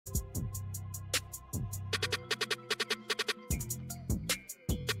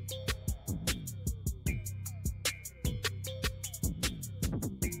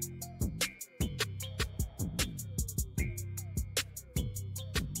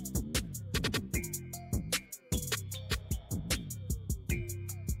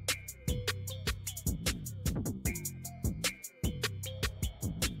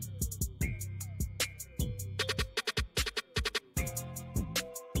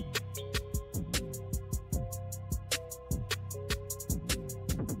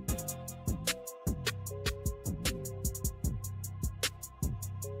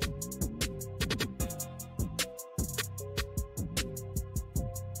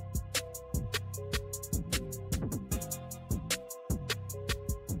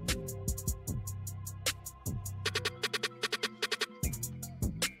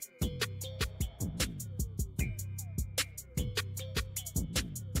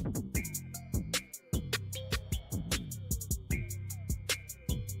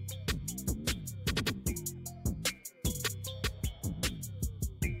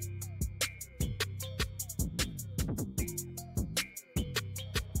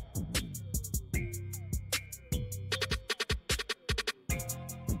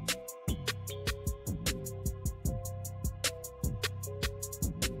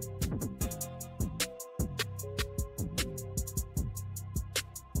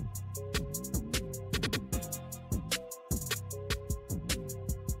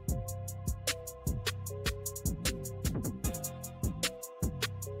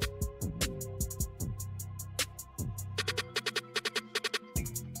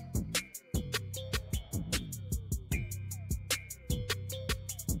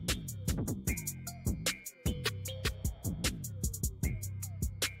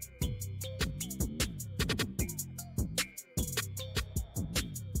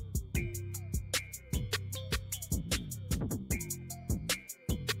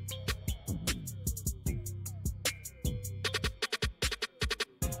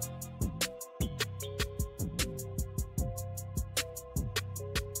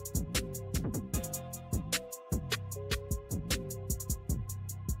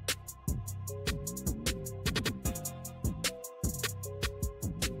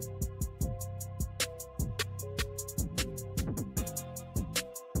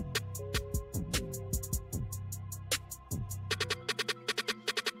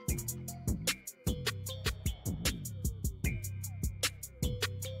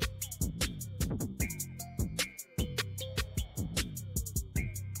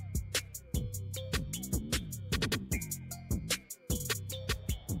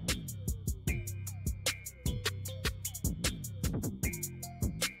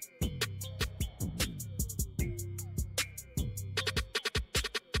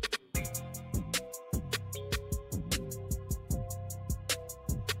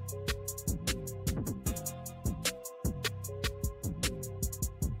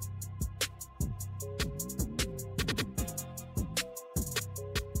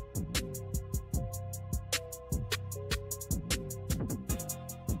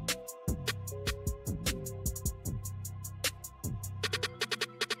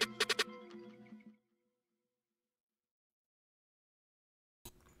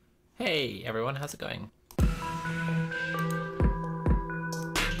Hey everyone, how's it going?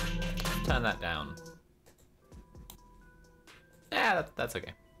 Turn that down. Yeah, that's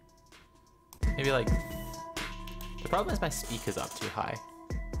okay. Maybe like... The problem is my speaker's up too high.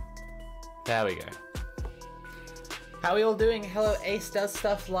 There we go. How are we all doing? Hello Ace Does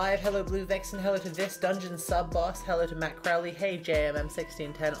Stuff Live, hello Blue Vixen, hello to this Dungeon Sub-Boss, hello to Matt Crowley, hey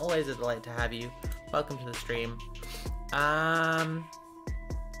JMM1610, always a delight to have you. Welcome to the stream.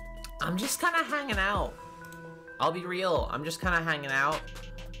 I'm just kind of hanging out. I'll be real, I'm just kind of hanging out.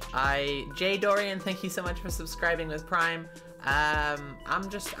 Jay Dorian, thank you so much for subscribing with Prime. I'm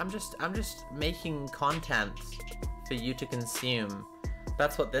just making content for you to consume.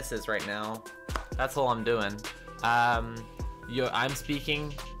 That's what this is right now. That's all I'm doing. I'm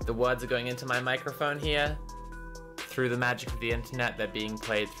speaking, the words are going into my microphone here. Through the magic of the internet, they're being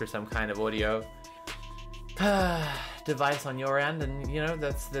played through some kind of audio device on your end, and you know,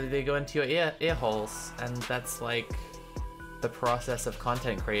 they go into your ear holes, and that's like the process of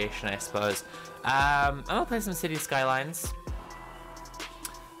content creation, I suppose. I'm gonna play some City Skylines.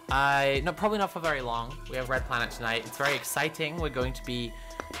 Probably not for very long. We have Red Planet tonight. It's very exciting. We're going to be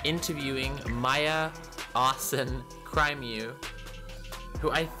interviewing Maya Arson Crimeu, who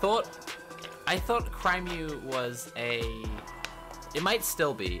I thought Crimeu was it might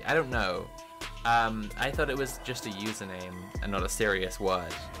still be, I don't know. I thought it was just a username and not a serious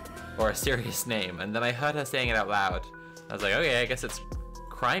word or a serious name, and then I heard her saying it out loud. I was like, okay, I guess it's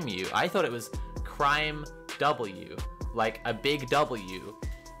Crimeu. I thought it was Crime W, like a big W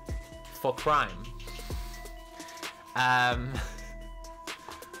for crime.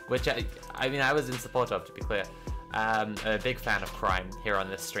 Which I mean, I was in support of, to be clear. I'm a big fan of crime here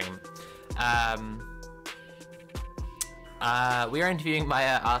on this stream. We are interviewing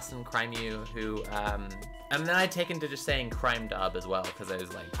Maya Arson Crimeu, who, and then I'd taken to just saying Crime Dub as well, because I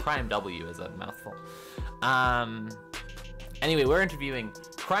was like, Crime W is a mouthful. Anyway, we're interviewing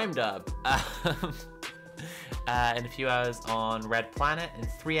Crime Dub in a few hours on Red Planet, in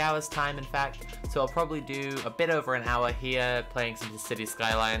 3 hours time, in fact. So I'll probably do a bit over an hour here, playing some City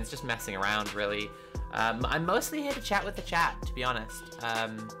Skylines, just messing around, really. I'm mostly here to chat with the chat, to be honest.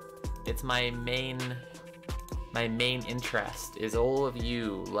 It's my main interest is all of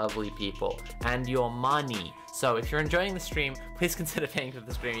you lovely people and your money. So if you're enjoying the stream, please consider paying for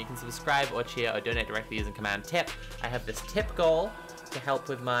the stream. You can subscribe or cheer or donate directly using command tip. I have this tip goal to help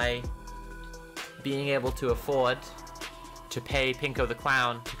with my being able to afford to pay Pinko the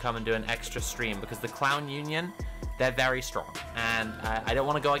Clown to come and do an extra stream, because the Clown Union, they're very strong, and I don't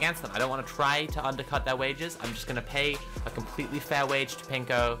want to go against them. I don't want to try to undercut their wages. I'm just going to pay a completely fair wage to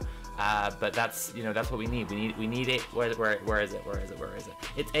Pinko. But that's, you know, that's what we need. We need it. Where is it?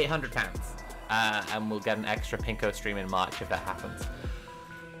 It's £800, and we'll get an extra Pinko stream in March if that happens.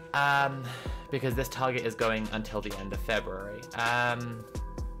 Because this target is going until the end of February.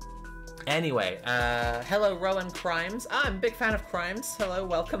 Anyway, hello Rowan Crimes. I'm a big fan of Crimes. Hello,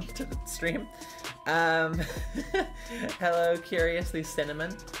 welcome to the stream. Hello Curiously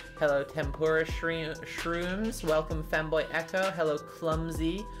Cinnamon. Hello Tempura Shrooms. Welcome Femboy Echo. Hello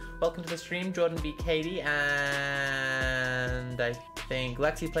Clumsy. Welcome to the stream, Jordan B. Katie, and I think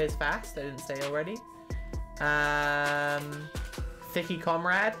Lexi Plays Fast, I didn't say already. Thicky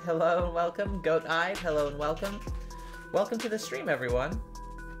Comrade, hello and welcome. Goat Eyed, hello and welcome. Welcome to the stream, everyone.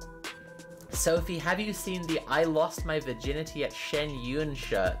 Sophie, have you seen the I Lost My Virginity at Shen Yun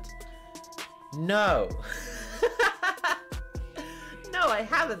shirt? No. No, I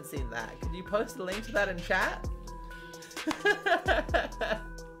haven't seen that. Could you post a link to that in chat?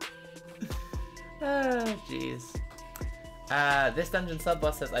 Oh, jeez. This Dungeon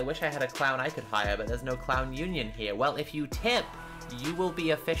Sub-Boss says, I wish I had a clown I could hire, but there's no Clown Union here. Well, if you tip, you will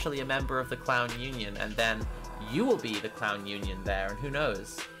be officially a member of the Clown Union, and then you will be the Clown Union there, and who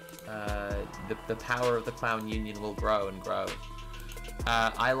knows? The power of the Clown Union will grow and grow.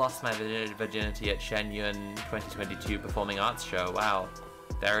 I lost my virginity at Shen Yun 2022 Performing Arts Show. Wow.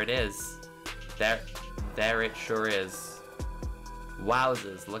 There it is. There it sure is.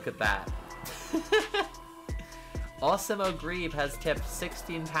 Wowzers, look at that. Awesome O'Grebe has tipped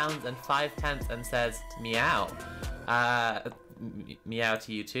 £16 and 5 pence and says meow. Meow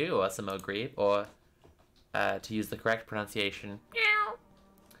to you too, Awesome O'Grebe, or to use the correct pronunciation, meow.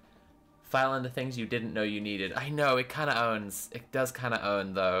 File into things you didn't know you needed. I know, it kind of owns. It does kind of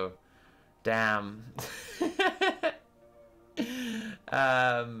own though. Damn.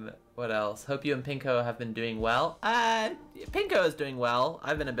 What else? Hope you and Pinko have been doing well. Pinko is doing well.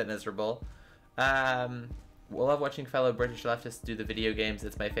 I've been a bit miserable. We'll love watching fellow British leftists do the video games.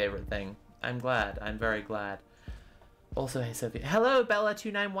 It's my favorite thing. I'm glad. I'm very glad. Also, hey Sophie. Hello,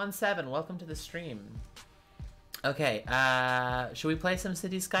 Bella2917. Welcome to the stream. Okay, should we play some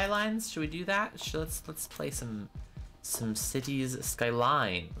City Skylines? Should we do that? Let's play some Cities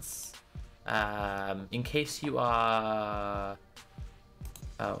Skylines. In case you are...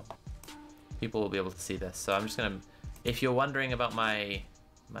 Oh. People will be able to see this, so I'm just gonna... If you're wondering about my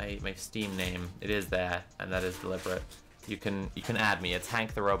Steam name, it is there, and that is deliberate. You can add me. It's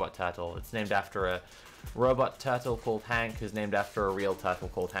Hank the Robot Turtle. It's named after a robot turtle called Hank, who's named after a real turtle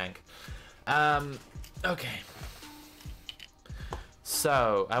called Hank. Okay.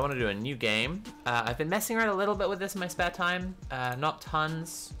 So, I want to do a new game. I've been messing around a little bit with this in my spare time. Not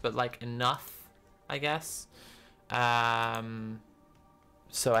tons, but like enough, I guess. So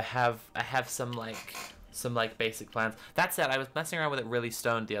I have some basic plans. That said, I was messing around with it really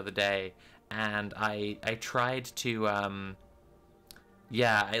stoned the other day, and I tried to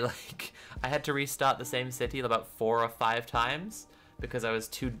I had to restart the same city about 4 or 5 times because I was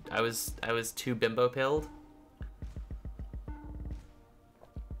too bimbo pilled.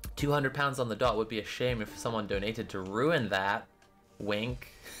 200 pounds on the dot would be a shame if someone donated to ruin that. Wink.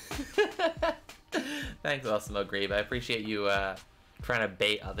 Thanks, Osmo Grieve. I appreciate you trying to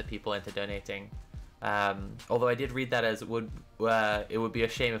bait other people into donating. Although I did read that as it would be a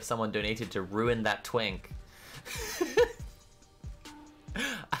shame if someone donated to ruin that twink.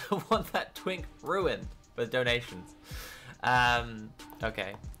 I want that twink ruined with donations.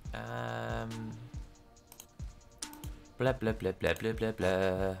 Okay. Blah blah blah blah blah blah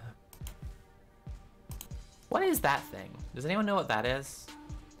blah. What is that thing? Does anyone know what that is?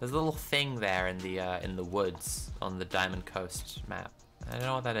 There's a little thing there in the woods on the Diamond Coast map. I don't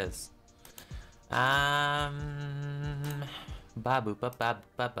know what that is. I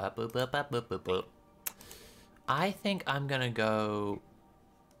think I'm gonna go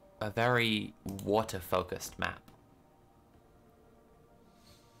a very water-focused map.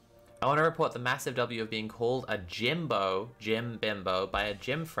 I want to report the massive W of being called a gym bimbo, by a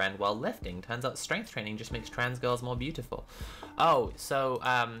gym friend while lifting. Turns out strength training just makes trans girls more beautiful. Oh, so,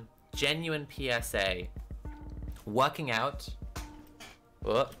 genuine PSA. Working out,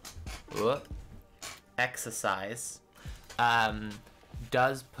 exercise,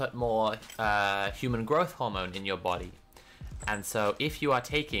 does put more human growth hormone in your body. And so if you are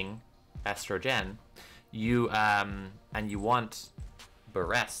taking estrogen, you, and you want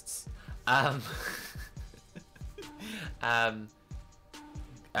breasts,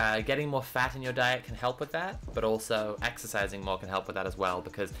 getting more fat in your diet can help with that, but also exercising more can help with that as well,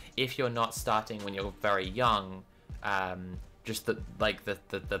 because if you're not starting when you're very young, just the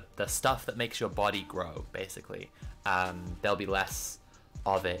stuff that makes your body grow, basically, there'll be less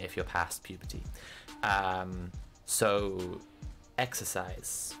of it if you're past puberty. So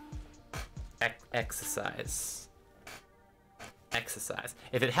exercise. Exercise.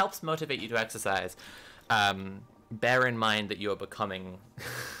 If it helps motivate you to exercise, bear in mind that you're becoming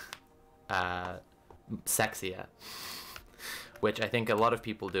sexier, which I think a lot of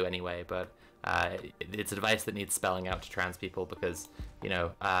people do anyway, but it's advice that needs spelling out to trans people because, you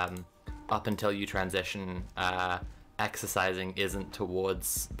know, up until you transition, exercising isn't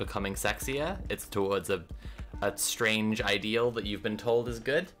towards becoming sexier, it's towards a strange ideal that you've been told is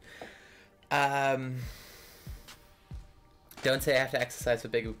good. Don't say I have to exercise for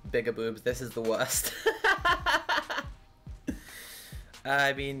bigger boobs. This is the worst.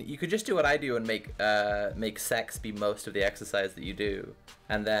 I mean, you could just do what I do and make sex be most of the exercise that you do,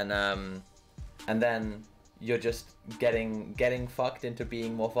 and then you're just getting fucked into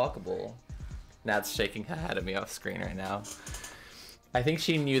being more fuckable. Nad's shaking her head at me off screen right now. I think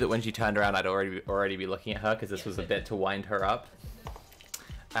she knew that when she turned around, I'd already be looking at her because this was a bit to wind her up.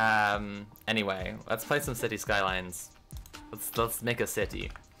 Anyway, let's play some City Skylines. Let's make a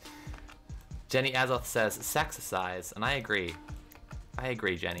city. Jenny Azoth says sexercise, and I agree. I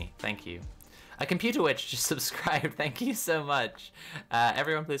agree, Jenny. Thank you. A Computer Witch just subscribed. Thank you so much.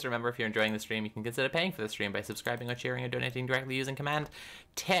 Everyone, please remember, if you're enjoying the stream, you can consider paying for the stream by subscribing or cheering or donating directly using Command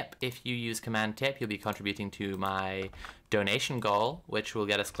Tip. If you use Command Tip, you'll be contributing to my donation goal, which will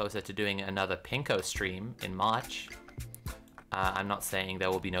get us closer to doing another Pinko stream in March. I'm not saying there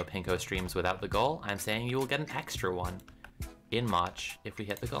will be no Pinko streams without the goal. I'm saying you will get an extra one in March if we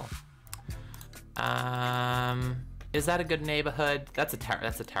hit the goal. Is that a good neighborhood? That's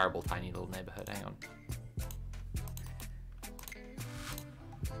a terrible tiny little neighborhood. Hang on.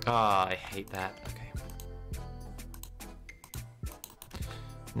 Oh, I hate that. Okay.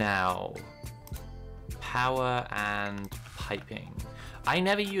 Now, power and piping. I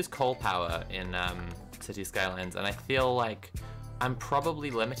never use coal power in City Skylines, and I feel like I'm probably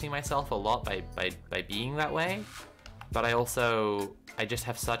limiting myself a lot by being that way. But I just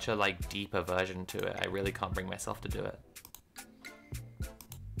have such a like deep aversion to it. I really can't bring myself to do it.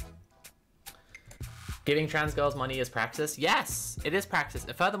 Giving trans girls money is praxis? Yes, it is praxis.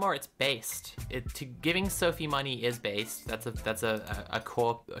 Furthermore, it's based. Giving Sophie money is based. That's a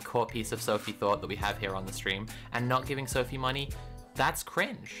core piece of Sophie thought that we have here on the stream. And not giving Sophie money, that's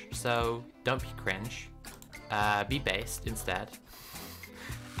cringe. So don't be cringe. Be based instead.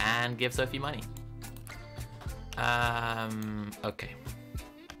 And give Sophie money. Okay.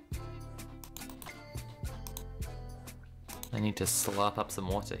 I need to slurp up some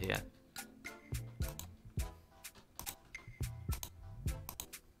water here.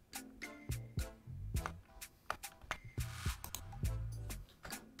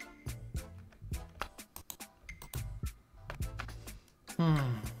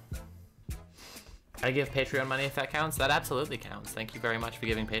 I give Patreon money if that counts. That absolutely counts. Thank you very much for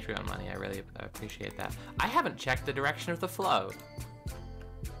giving Patreon money. I really appreciate that. I haven't checked the direction of the flow.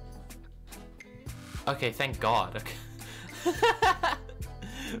 Okay, thank God. Okay.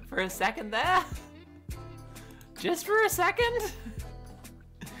 For a second there? Just for a second?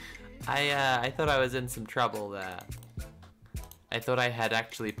 I thought I was in some trouble there. I thought I had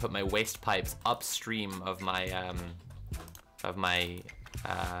actually put my waste pipes upstream of my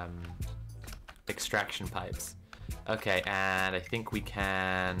extraction pipes. Okay, and I think we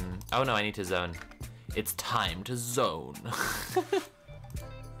can... Oh no, I need to zone. It's time to zone.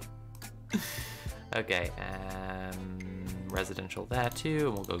 Okay, residential there too,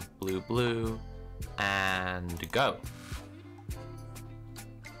 and we'll go blue, blue, and go.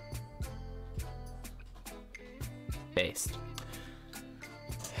 Based.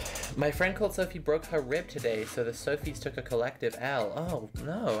 My friend called Sophie broke her rib today, so the Sophies took a collective L. Oh,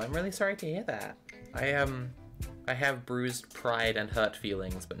 no, I'm really sorry to hear that. I have bruised pride and hurt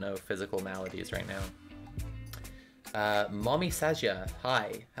feelings, but no physical maladies right now. Mommy Sajja,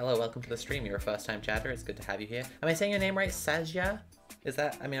 hi. Hello, welcome to the stream. You're a first-time chatter. It's good to have you here. Am I saying your name right? Sajja? Is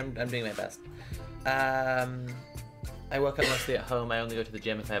that? I mean, I'm doing my best. I work out mostly at home. I only go to the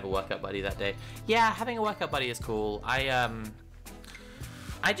gym if I have a workout buddy that day. Yeah, having a workout buddy is cool. I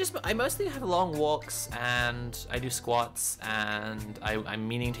mostly have long walks and I do squats, and I'm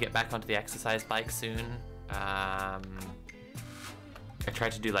meaning to get back onto the exercise bike soon. I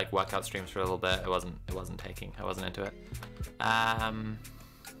tried to do like workout streams for a little bit. It wasn't taking. I wasn't into it.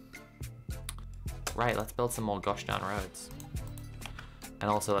 Right, let's build some more gosh darn roads. And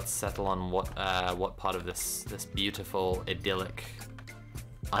also let's settle on what part of this beautiful, idyllic,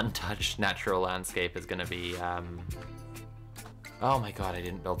 untouched natural landscape is gonna be oh my god, I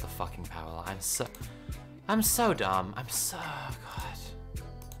didn't build the fucking power line. I'm so dumb. God.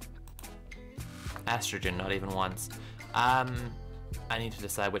 Estrogen, not even once. I need to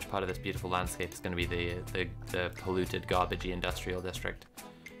decide which part of this beautiful landscape is going to be the polluted, garbagey industrial district.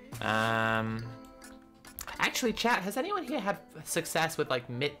 Actually, chat, has anyone here had success with like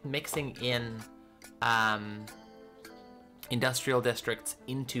mixing in industrial districts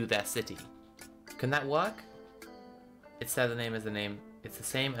into their city? Can that work? It said the name as the name. It's the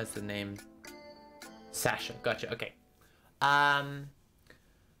same as the name. Sasha. Gotcha. Okay.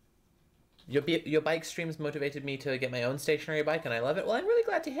 Your bike streams motivated me to get my own stationary bike, and I love it. Well, I'm really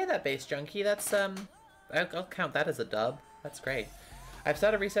glad to hear that, Base Junkie. That's I'll count that as a dub. That's great. I've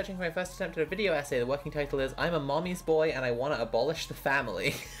started researching for my first attempt at a video essay. The working title is "I'm a mommy's boy and I want to abolish the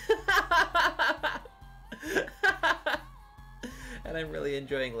family." And I'm really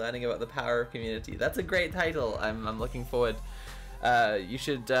enjoying learning about the power of community. That's a great title. I'm looking forward. You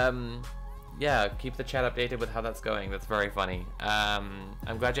should, yeah, keep the chat updated with how that's going. That's very funny.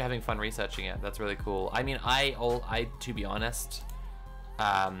 I'm glad you're having fun researching it. That's really cool. I mean, I to be honest,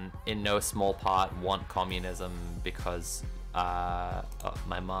 in no small part want communism because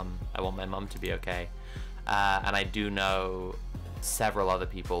my mum. I want my mum to be okay. And I do know several other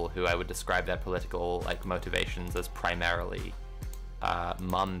people who I would describe their political like motivations as primarily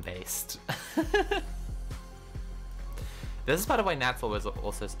mum-based. This is part of why Nat's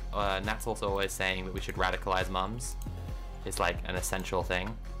also always saying that we should radicalize mums. Is like an essential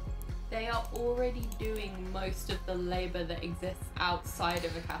thing. They are already doing most of the labor that exists outside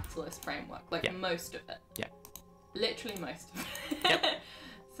of a capitalist framework. Like, yeah. Most of it. Yeah. Literally most of it. Yep.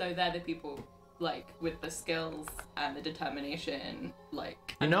 So they're the people, like, with the skills and the determination,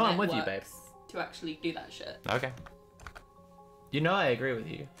 like, you know I'm with you, babe. To actually do that shit. Okay. You know I agree with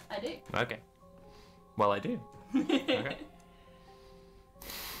you. I do. Okay. Well, I do. Okay.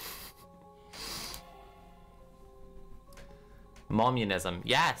 Momunism.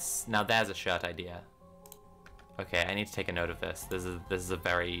 Yes! Now there's a shirt idea. Okay, I need to take a note of this. This is a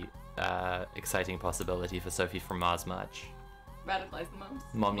very exciting possibility for Sophie from Mars merch. Radicalized mums.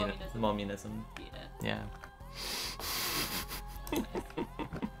 Momunism. Yeah.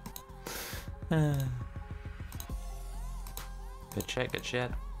 Good shit, good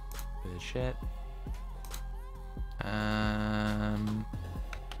shit. Good shit.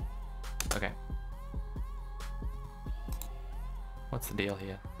 Okay. What's the deal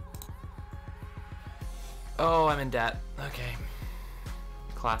here? Oh, I'm in debt. Okay.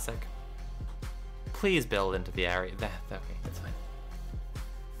 Classic. Please build into the area. There, okay, that's fine.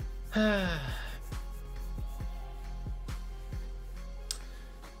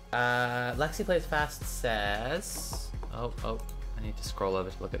 Lexi Plays Fast says... Oh, I need to scroll over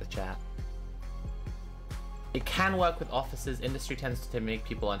to look at the chat. It can work with offices. Industry tends to make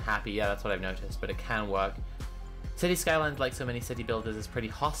people unhappy. Yeah, that's what I've noticed, but it can work. City Skylines, like so many city builders, is pretty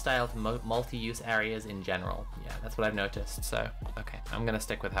hostile to multi-use areas in general. Yeah, that's what I've noticed. So, okay, I'm gonna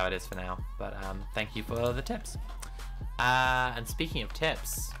stick with how it is for now. But thank you for the tips. And speaking of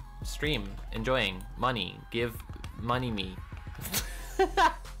tips, stream, enjoying, money, give money me,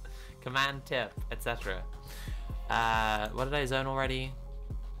 command tip, etc. What did I zone already?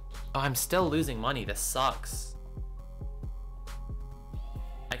 Oh, I'm still losing money. This sucks.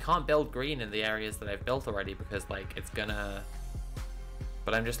 I can't build green in the areas that I've built already because, like, it's gonna...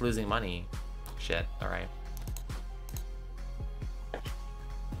 But I'm just losing money. Shit, alright.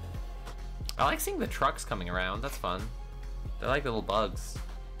 I like seeing the trucks coming around. That's fun. They're like little bugs.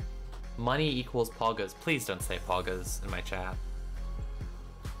 Money equals poggers. Please don't say poggers in my chat.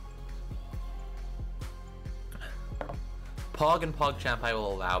 Pog and PogChamp I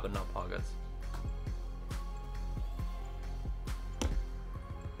will allow, but not poggers.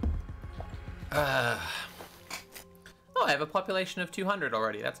 Oh, I have a population of 200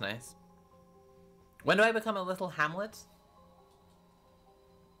 already. That's nice. When do I become a little hamlet?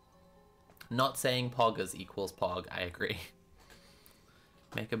 Not saying poggers equals pog. I agree.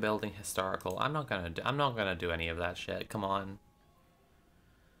 Make a building historical. I'm not gonna do any of that shit. Come on.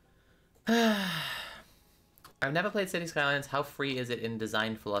 I've never played City Skylines. How free is it in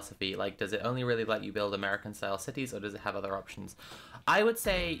design philosophy? Like, does it only really let you build American-style cities, or does it have other options? I would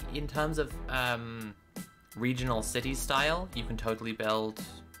say, in terms of regional city style, you can totally build,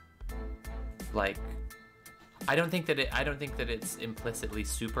 like, I don't think that it's implicitly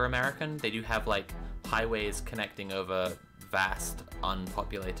super American. They do have, like, highways connecting over vast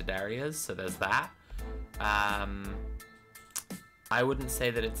unpopulated areas, so there's that. I wouldn't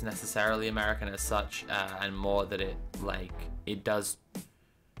say that it's necessarily American as such, and more that it does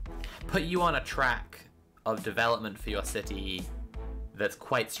put you on a track of development for your city that's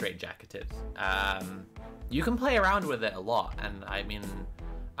quite straitjacketed. You can play around with it a lot, and I mean,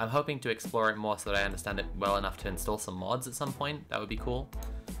 I'm hoping to explore it more so that I understand it well enough to install some mods at some point. That would be cool.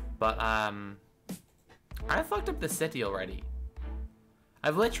 But I fucked up the city already.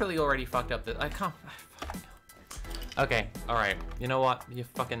 I've literally already fucked up the... I can't... Okay, alright. You know what? You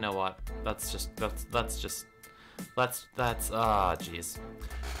fucking know what? That's ah, jeez.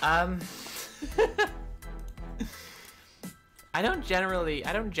 I don't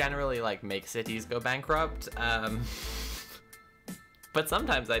generally like make cities go bankrupt, but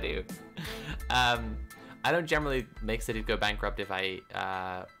sometimes I do. I don't generally make cities go bankrupt if I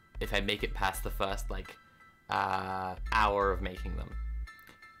make it past the first like hour of making them.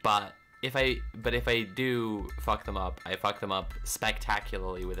 But if I do fuck them up, I fuck them up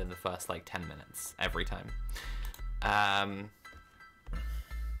spectacularly within the first like 10 minutes every time.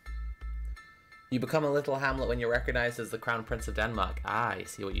 You become a little hamlet when you're recognized as the Crown Prince of Denmark. Ah, I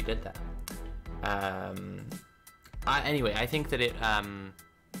see what you did there. Anyway, I think that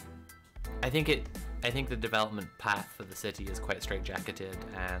I think the development path for the city is quite straitjacketed,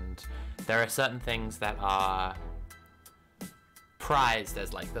 and there are certain things that are prized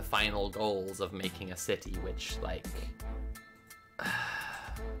as like the final goals of making a city, which like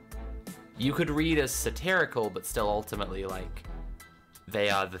you could read as satirical, but still ultimately like they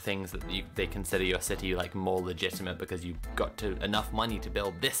are the things that they consider your city like more legitimate because you got to enough money to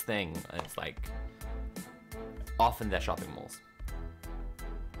build this thing. And it's like often they're shopping malls.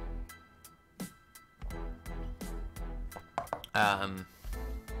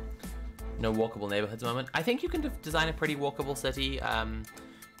 No walkable neighborhoods moment. I think you can design a pretty walkable city.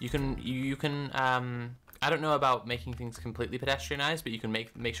 You can I don't know about making things completely pedestrianized, but you can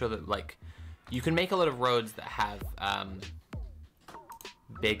make sure that like you can make a lot of roads that have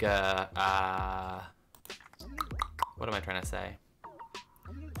bigger what am I trying to say?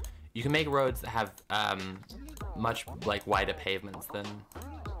 You can make roads that have much like wider pavements than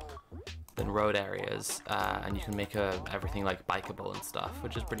than road areas, and you can make everything like bikeable and stuff,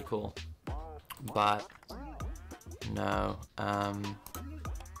 which is pretty cool. But no,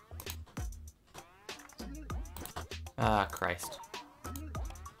 Christ.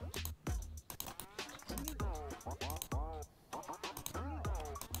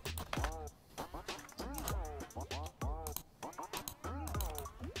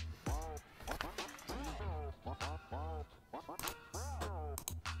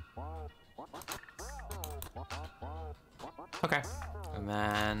 Okay, and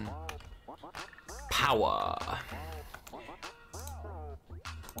then power.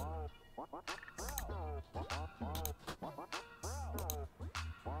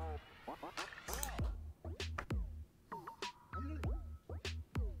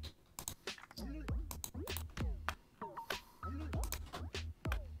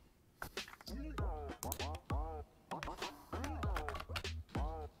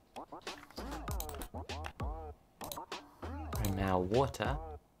 And now water.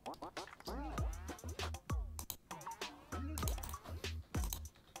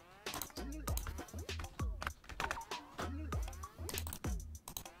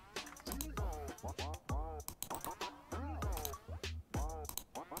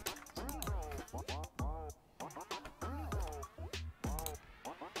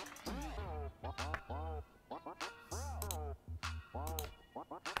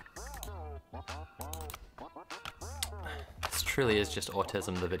 This truly is just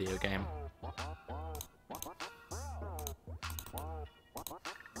Autism, the video game.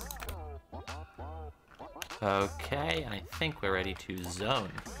 Okay, I think we're ready to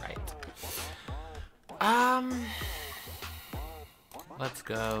zone, right? Let's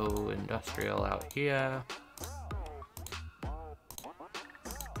go industrial out here.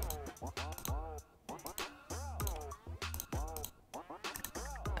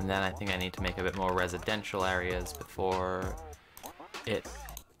 And then I think I need to make a bit more residential areas before it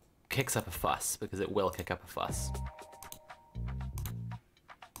kicks up a fuss, because it will kick up a fuss.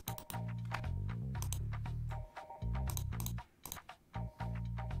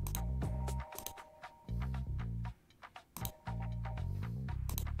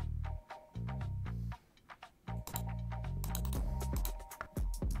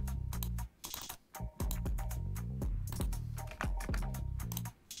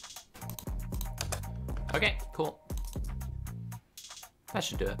 Okay, cool. That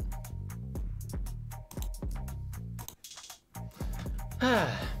should do it.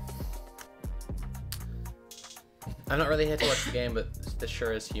 I'm not really here to watch the game, but this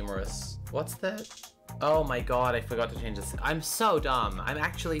sure is humorous. What's that? Oh my god, I forgot to change this. I'm so dumb. I'm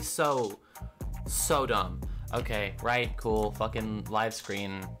actually so dumb. Okay, right, cool. Fucking live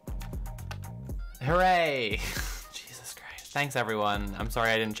screen. Hooray! Jesus Christ. Thanks, everyone. I'm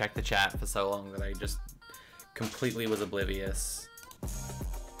sorry I didn't check the chat for so long that I just completely was oblivious.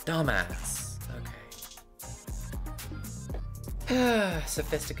 Dumbass. Okay.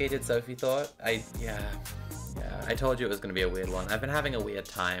 Sophisticated Sophie thought. Yeah. I told you it was gonna be a weird one. I've been having a weird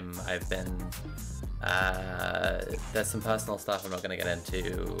time. I've been, there's some personal stuff I'm not gonna get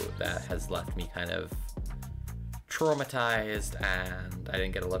into that has left me kind of traumatized, and I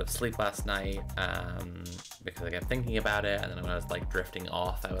didn't get a lot of sleep last night, because I kept thinking about it, and then when I was like drifting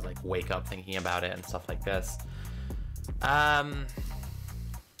off, I would like wake up thinking about it and stuff like this.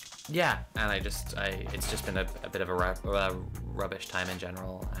 Yeah, and it's just been a bit of a rubbish time in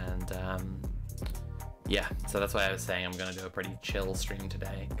general, and yeah, so that's why I was saying I'm gonna do a pretty chill stream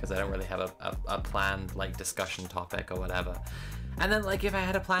today, because I don't really have a planned like discussion topic or whatever. And then like if I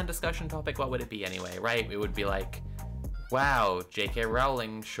had a planned discussion topic, what would it be anyway, right? It would be like, wow, J.K.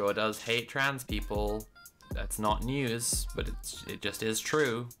 Rowling sure does hate trans people. That's not news, but it just is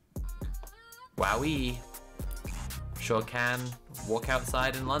true. Wowee. Sure can walk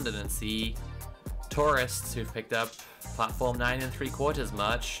outside in London and see tourists who've picked up Platform 9 3/4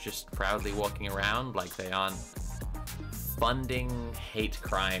 merch just proudly walking around like they aren't funding hate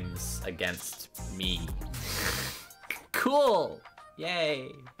crimes against me. Cool!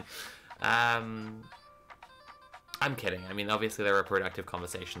 Yay! I'm kidding. I mean, obviously there are productive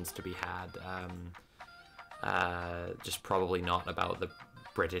conversations to be had. Just probably not about the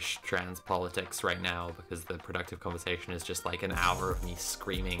British trans politics right now, because the productive conversation is just like an hour of me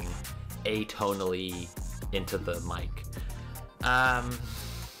screaming atonally into the mic.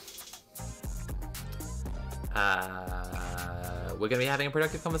 We're gonna be having a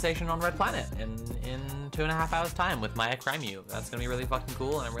productive conversation on Red Planet in 2.5 hours time with Maya Crimeu. That's gonna be really fucking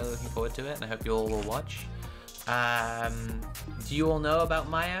cool, and I'm really looking forward to it, and I hope you all will watch. Do you all know about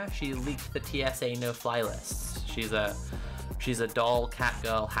Maya? She leaked the TSA no-fly lists. She's a She's a doll, cat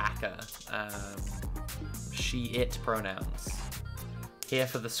girl, hacker. She, it pronouns. Here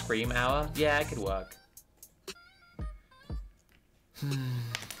for the scream hour? Yeah, it could work.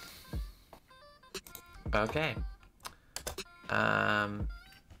 Okay.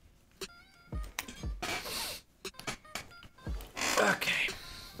 Okay.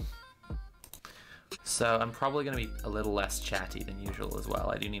 So I'm probably going to be a little less chatty than usual as well.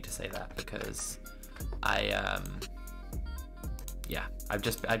 I do need to say that because yeah, I've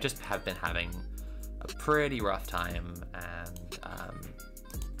just have been having a pretty rough time, and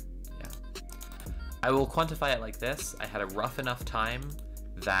yeah. I will quantify it like this. I had a rough enough time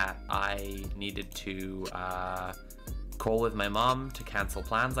that I needed to call with my mom to cancel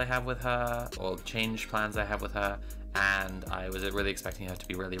plans I have with her or change plans I have with her, and I was really expecting her to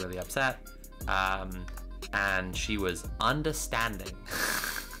be really, really upset. And she was understanding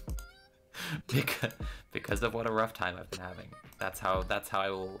because of what a rough time I've been having. That's how I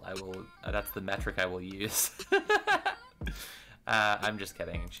will that's the metric I will use. I'm just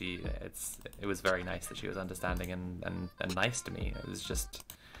kidding. It was very nice that she was understanding and nice to me. It was just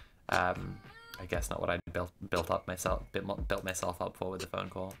I guess not what I built myself up for with the phone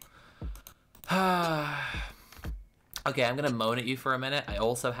call. Okay, I'm gonna moan at you for a minute. I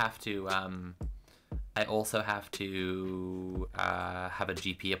also have to have a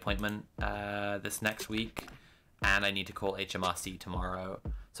GP appointment this next week, and I need to call HMRC tomorrow.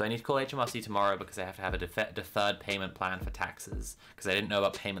 So I need to call HMRC tomorrow because I have to have a deferred payment plan for taxes, because I didn't know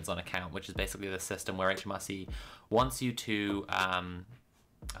about payments on account, which is basically the system where HMRC wants you to oh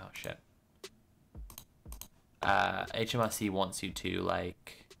shit. HMRC wants you to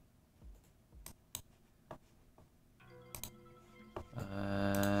like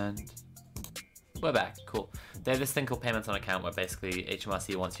and we're back. Cool. They have this thing called payments on account where basically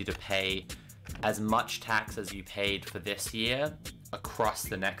HMRC wants you to pay as much tax as you paid for this year across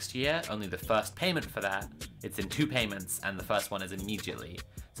the next year. Only the first payment for that, it's in 2 payments, and the first one is immediately.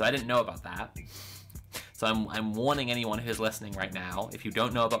 So I didn't know about that. So I'm warning anyone who's listening right now, if you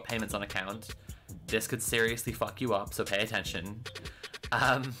don't know about payments on account, this could seriously fuck you up, so pay attention.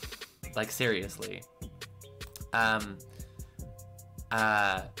 Like seriously.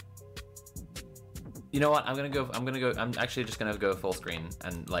 You know what? I'm actually just gonna go full screen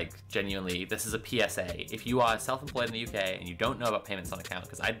and like genuinely, this is a PSA. If you are self-employed in the UK and you don't know about payments on account,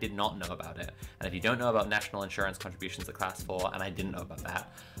 because I did not know about it, and if you don't know about national insurance contributions at class 4, and I didn't know about that,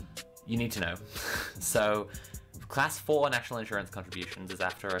 you need to know. So class 4 national insurance contributions is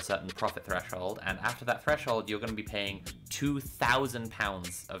after a certain profit threshold, and after that threshold, you're gonna be paying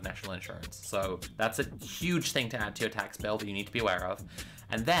 £2,000 of national insurance. So that's a huge thing to add to your tax bill that you need to be aware of.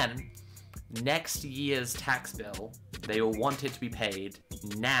 And then next year's tax bill, they will want it to be paid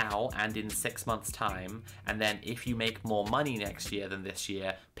now and in 6 months' time, and then if you make more money next year than this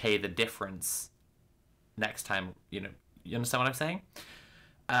year, pay the difference next time. You know, you understand what I'm saying?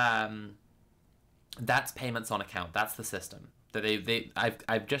 That's payments on account. That's the system. That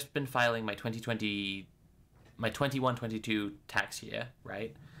I've just been filing my 21-22 tax year,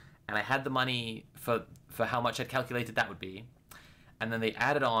 right? And I had the money for how much I'd calculated that would be. And then they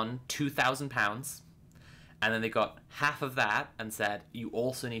added on £2,000, and then they got half of that and said, you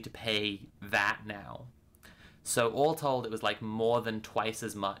also need to pay that now. So all told, it was like more than twice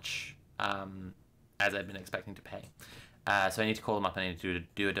as much as I'd been expecting to pay. So I need to call them up and I need to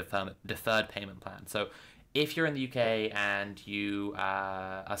do a deferred payment plan. So if you're in the UK and you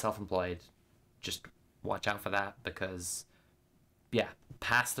are self-employed, just watch out for that, because yeah,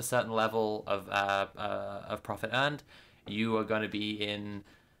 past a certain level of profit earned, you are going to be in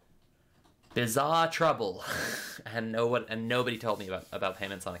bizarre trouble. and nobody told me about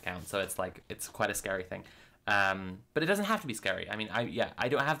payments on account, so it's like, it's quite a scary thing. But it doesn't have to be scary. I mean, I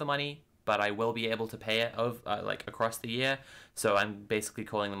don't have the money, but I will be able to pay it like across the year. So I'm basically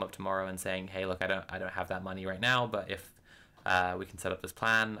calling them up tomorrow and saying, hey, look, I don't have that money right now, but if we can set up this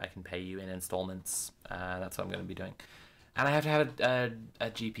plan, I can pay you in installments. That's what I'm going to be doing. And I have to have a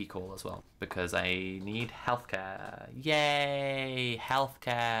GP call as well, because I need healthcare. Yay,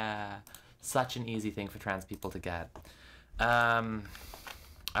 healthcare! Such an easy thing for trans people to get. I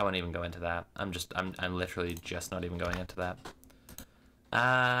won't even go into that. I'm literally just not even going into that.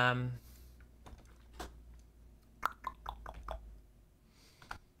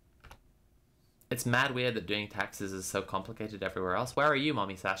 It's mad weird that doing taxes is so complicated everywhere else. Where are you,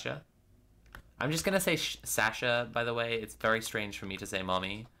 Mommy Sasha? I'm just gonna say Sasha, by the way. It's very strange for me to say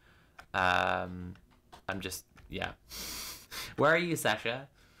Mommy. I'm just, yeah. Where are you, Sasha?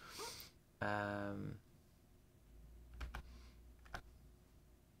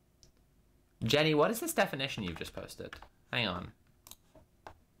 Jenny, what is this definition you've just posted? Hang on.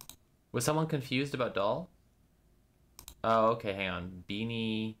 Was someone confused about doll? Oh, okay, hang on.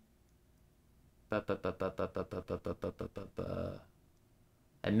 Beanie...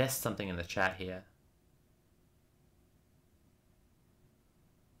 I missed something in the chat here.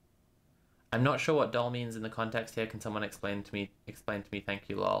 I'm not sure what doll means in the context here. Can someone explain to me? Thank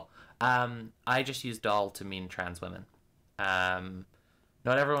you, lol. I just use doll to mean trans women.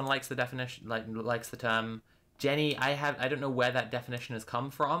 Not everyone likes the definition, likes the term. Jenny, I don't know where that definition has come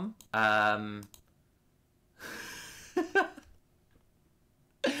from.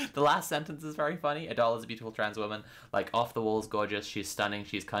 The last sentence is very funny. A doll is a beautiful trans woman. Like, off the walls, gorgeous. She's stunning.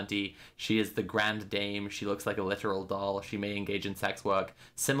 She's cunty. She is the grand dame. She looks like a literal doll. She may engage in sex work.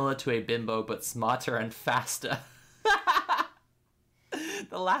 Similar to a bimbo, but smarter and faster.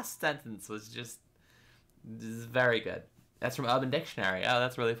 The last sentence was just very good. That's from Urban Dictionary. Oh,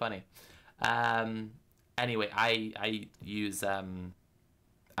 that's really funny. Anyway, I use...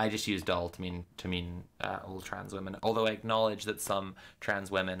 I just use doll to mean all trans women. Although I acknowledge that some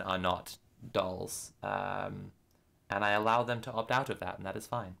trans women are not dolls, and I allow them to opt out of that, and that is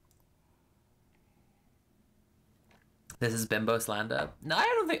fine. This is bimbo slander. No, I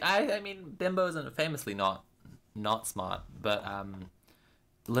don't think. I mean, bimbos are famously not smart, but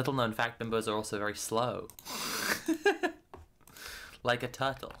little known fact, bimbos are also very slow, like a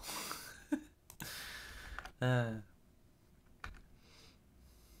turtle.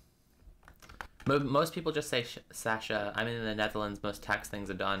 Most people just say, Sasha, I'm in the Netherlands, most tax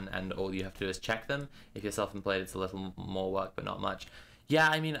things are done, and all you have to do is check them. If you're self-employed, it's a little more work, but not much. Yeah,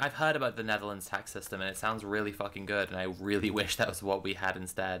 I mean, I've heard about the Netherlands tax system, and it sounds really fucking good, and I really wish that was what we had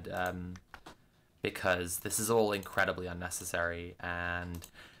instead, because this is all incredibly unnecessary, and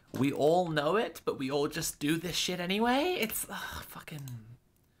we all know it, but we all just do this shit anyway? It's, fucking...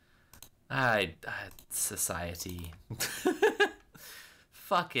 society.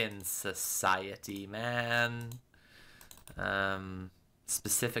 Fucking society, man.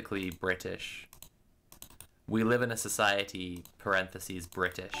 Specifically British. We live in a society, parentheses,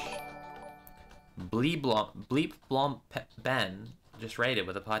 British. Bleep Blomp Ben just rated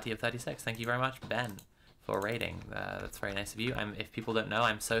with a party of 36. Thank you very much, Ben, for rating. That's very nice of you. If people don't know,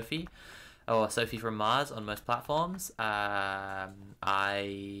 I'm Sophie. Or Sophie from Mars on most platforms.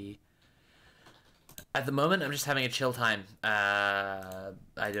 At the moment, I'm just having a chill time. I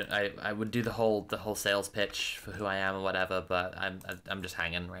would do the whole sales pitch for who I am or whatever, but I'm just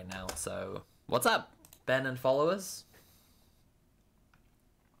hanging right now. So, what's up, Ben and followers?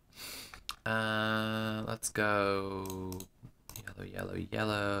 Let's go yellow, yellow,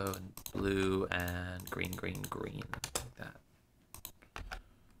 yellow, and blue, and green, green, green, like that.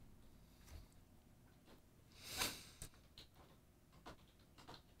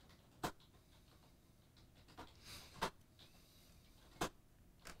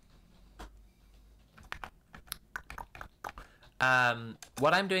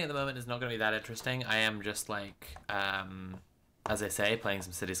 What I'm doing at the moment is not going to be that interesting. I am just like, as I say, playing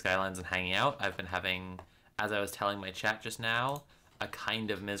some City Skylines and hanging out. I've been having, as I was telling my chat just now, a kind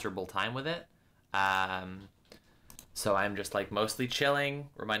of miserable time with it. So I'm just like mostly chilling,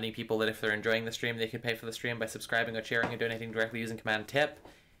 reminding people that if they're enjoying the stream, they can pay for the stream by subscribing or cheering or donating directly using command tip.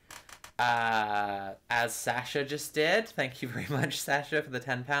 As Sasha just did. Thank you very much, Sasha, for the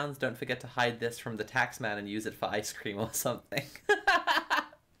 £10. Don't forget to hide this from the taxman and use it for ice cream or something.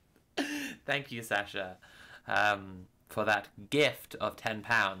 Thank you, Sasha, for that gift of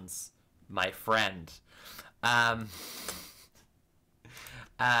 £10, my friend.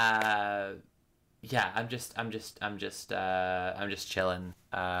 Yeah, I'm just chilling,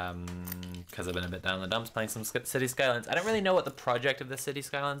 because I've been a bit down in the dumps playing some City Skylines. I don't really know what the project of the City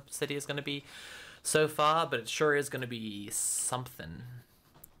Skylines city is going to be so far, but it sure is going to be something.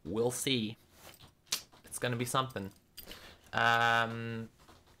 We'll see. It's going to be something.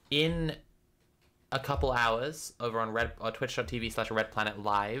 In a couple hours, over on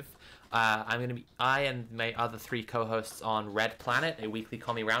twitch.tv/redplanetlive, I and my other 3 co-hosts on Red Planet, a weekly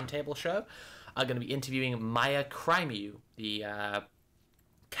commie roundtable show, are going to be interviewing Maya Crimeu, the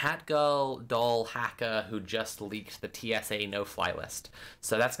Catgirl doll hacker who just leaked the TSA no-fly list.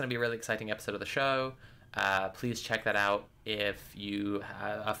 So that's going to be a really exciting episode of the show. Please check that out if you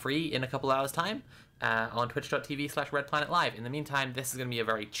are free in a couple hours' time on twitch.tv/redplanetlive. In the meantime, this is going to be a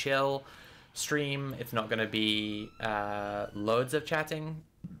very chill stream. It's not going to be loads of chatting.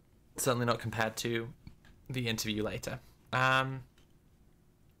 Certainly not compared to the interview later.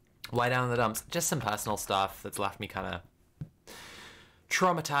 Why down in the dumps? Just some personal stuff that's left me kind of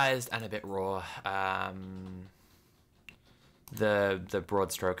traumatized and a bit raw. the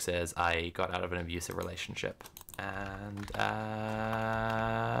broad strokes is I got out of an abusive relationship, and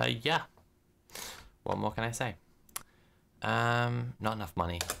yeah. What more can I say? Not enough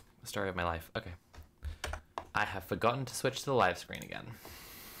money. The story of my life. Okay. I have forgotten to switch to the live screen again.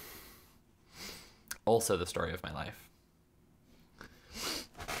 Also the story of my life.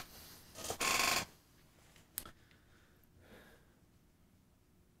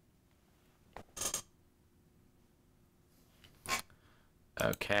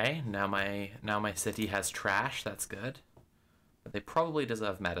 Okay, now my city has trash, that's good. But they probably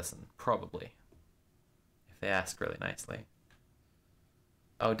deserve medicine. Probably. If they ask really nicely.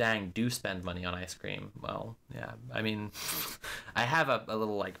 Oh dang, do spend money on ice cream. Well, yeah, I mean, I have a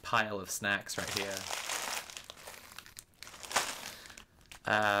little, like, pile of snacks right here.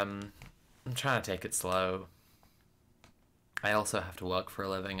 I'm trying to take it slow. I also have to work for a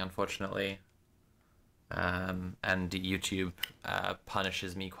living, unfortunately. And YouTube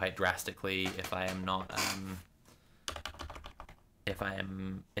punishes me quite drastically if I am not, if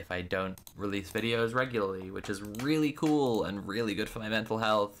I don't release videos regularly, which is really cool and really good for my mental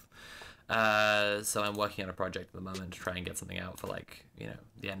health. So I'm working on a project at the moment to try and get something out for, like, you know,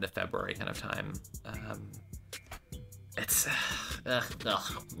 the end of February kind of time. It's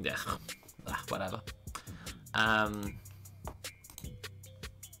whatever.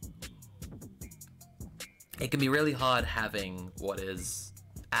 It can be really hard having what is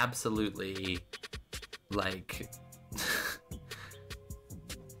absolutely, like,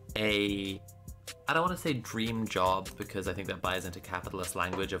 I don't want to say dream job, because I think that buys into capitalist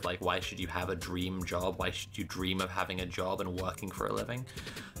language of, like, why should you have a dream job? Why should you dream of having a job and working for a living?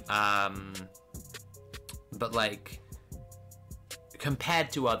 But, like,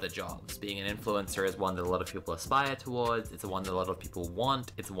 compared to other jobs, being an influencer is one that a lot of people aspire towards. It's one that a lot of people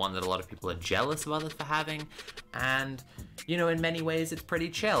want. It's one that a lot of people are jealous of others for having. And, you know, in many ways, it's pretty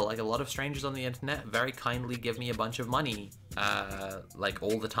chill. Like, a lot of strangers on the internet very kindly give me a bunch of money, like,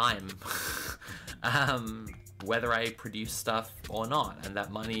 all the time, whether I produce stuff or not. And that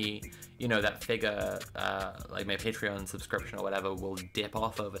money, you know, that figure, like my Patreon subscription or whatever, will dip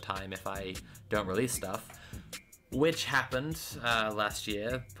off over time if I don't release stuff. Which happened last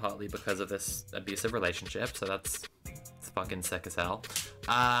year, partly because of this abusive relationship, so it's fucking sick as hell.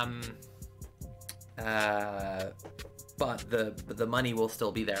 But the money will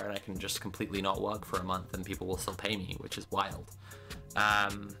still be there, and I can just completely not work for a month, and people will still pay me, which is wild.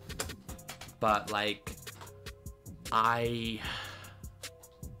 But, like, I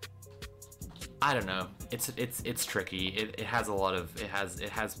don't know. It's tricky. It has a lot of it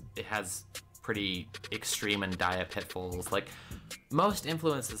has pretty extreme and dire pitfalls. Like, most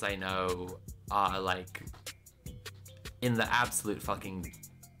influencers I know are, like, in the absolute fucking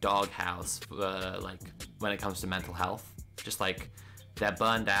doghouse, like, when it comes to mental health. Just, like, they're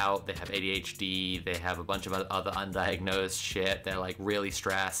burned out, they have ADHD, they have a bunch of other undiagnosed shit, they're, like, really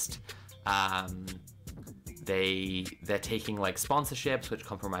stressed. They're taking, like, sponsorships which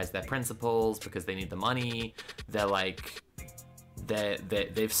compromise their principles because they need the money. They're, like,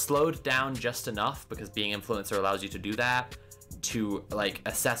 they've slowed down just enough, because being influencer allows you to do that, to, like,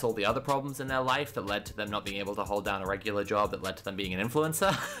 assess all the other problems in their life that led to them not being able to hold down a regular job that led to them being an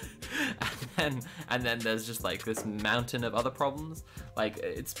influencer. and then there's just, like, this mountain of other problems. Like,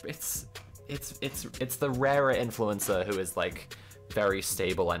 it's the rarer influencer who is, like, very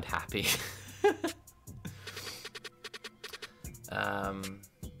stable and happy.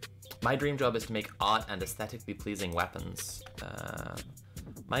 My dream job is to make art and aesthetically pleasing weapons.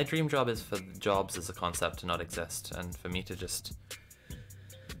 My dream job is for jobs as a concept to not exist, and for me to just...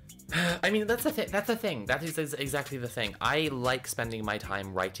 I mean, that's the thing. That is exactly the thing. I like spending my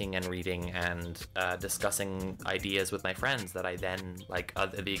time writing and reading and discussing ideas with my friends that I then, like, are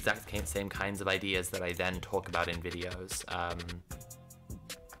the exact same kinds of ideas that I then talk about in videos.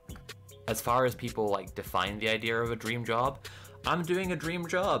 As far as people, like, define the idea of a dream job, I'm doing a dream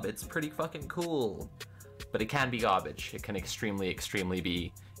job. It's pretty fucking cool. But it can be garbage. It can extremely, extremely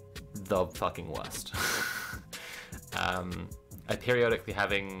be the fucking worst. I periodically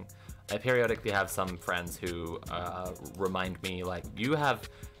have some friends who remind me, like, you have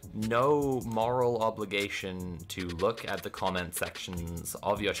no moral obligation to look at the comment sections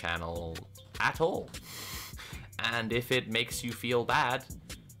of your channel at all. And if it makes you feel bad,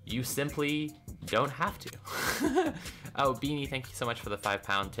 you simply don't have to. Oh, Beanie, thank you so much for the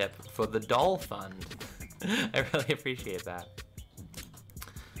 £5 tip for the doll fund. I really appreciate that.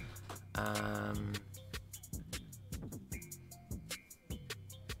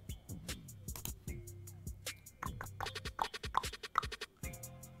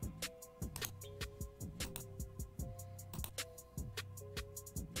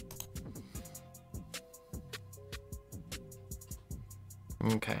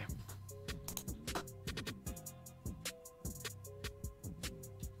 Okay.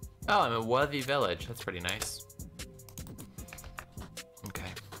 Oh, I'm a worthy village. That's pretty nice. Okay.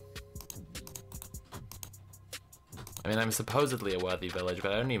 I mean, I'm supposedly a worthy village,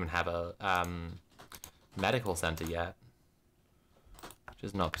 but I don't even have a medical center yet. Which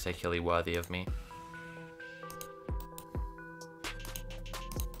is not particularly worthy of me.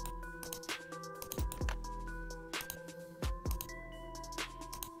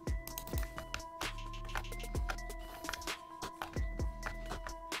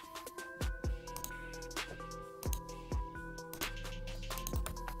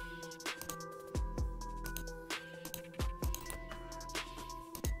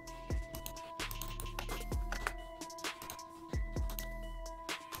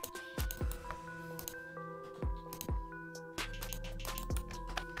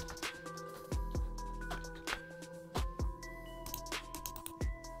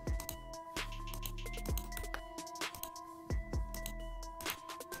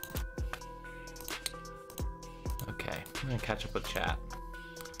 I'm gonna catch up with chat.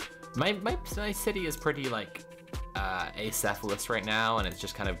 My city is pretty like acephalous right now, and it's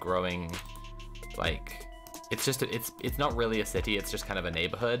just kind of growing. Like, it's not really a city. It's just kind of a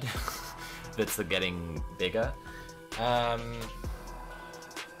neighborhood that's getting bigger. I'm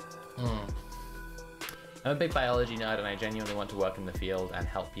a big biology nerd, and I genuinely want to work in the field and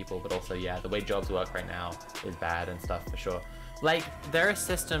help people. But also, yeah, the way jobs work right now is bad and stuff for sure. Like, there are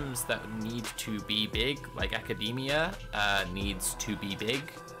systems that need to be big, like academia needs to be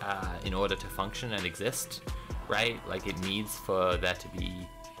big in order to function and exist, right? Like, it needs for there to be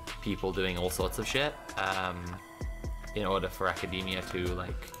people doing all sorts of shit in order for academia to,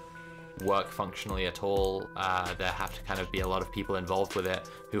 like, work functionally at all. There have to kind of be a lot of people involved with it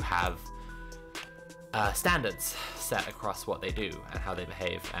who have standards set across what they do and how they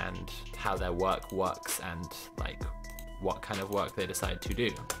behave and how their work works and, like, what kind of work they decide to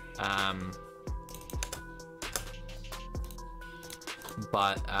do.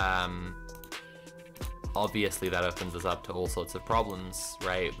 Obviously that opens us up to all sorts of problems,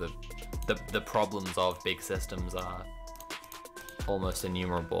 right? The problems of big systems are almost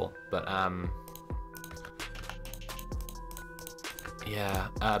innumerable, but yeah,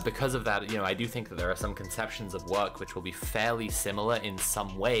 because of that, you know, I do think that there are some conceptions of work which will be fairly similar in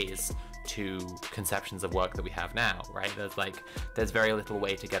some ways to conceptions of work that we have now, right? There's very little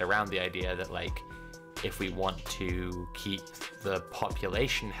way to get around the idea that, like, if we want to keep the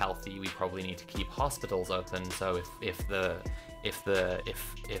population healthy, we probably need to keep hospitals open. So if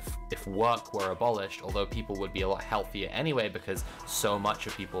work were abolished, although people would be a lot healthier anyway because so much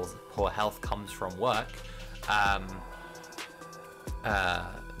of people's poor health comes from work,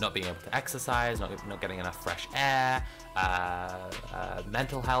 not being able to exercise, not getting enough fresh air,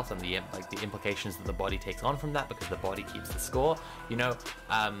 mental health and the implications that the body takes on from that because the body keeps the score, you know.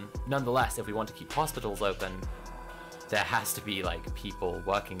 Nonetheless, if we want to keep hospitals open, there has to be, like, people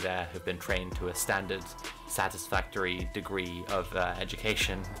working there who've been trained to a standard, satisfactory degree of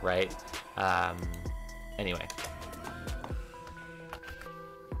education, right? Anyway.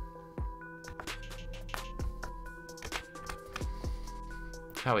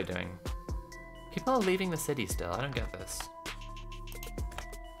 How are we doing? People are leaving the city still. I don't get this.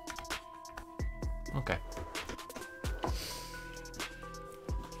 Okay.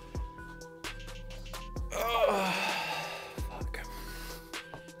 Oh, fuck.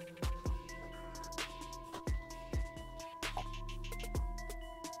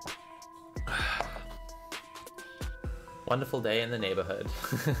 Wonderful day in the neighborhood.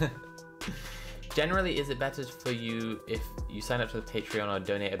 Generally, is it better for you if you sign up to the Patreon or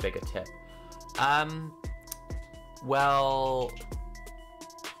donate a bigger tip?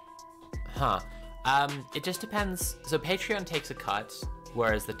 It just depends. So Patreon takes a cut,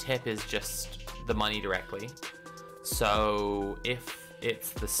 whereas the tip is just the money directly. So if it's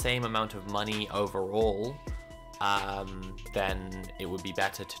the same amount of money overall, then it would be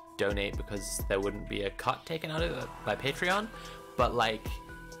better to donate because there wouldn't be a cut taken out of it by Patreon. But, like,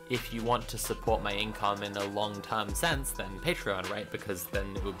 if you want to support my income in a long-term sense, then Patreon, right? Because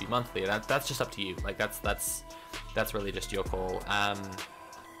then it would be monthly. That's just up to you. Like, that's really just your call.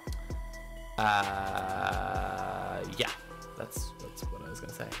 Yeah, that's what I was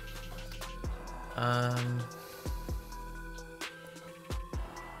gonna say.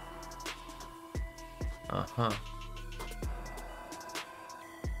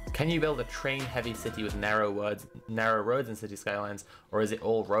 Can you build a train-heavy city with narrow roads and city skylines, or is it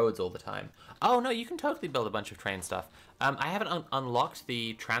all roads all the time? Oh no, you can totally build a bunch of train stuff. I haven't unlocked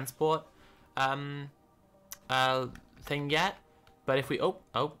the transport thing yet, But if we... Oh,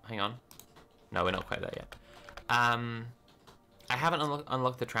 hang on. No, we're not quite there yet. I haven't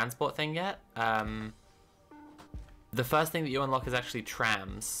unlocked the transport thing yet. The first thing that you unlock is actually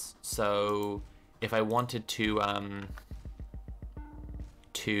trams. So if I wanted to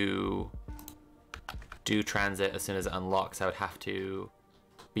do transit as soon as it unlocks, I would have to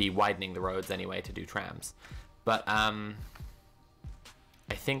be widening the roads anyway to do trams. But I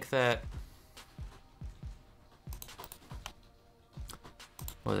think that...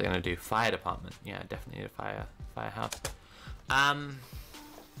 What was it gonna do? Fire department. Yeah, definitely need a firehouse.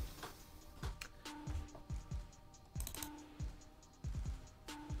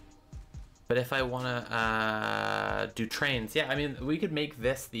 But if I wanna do trains, yeah, I mean, we could make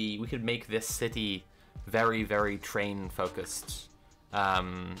this city very, very train focused. I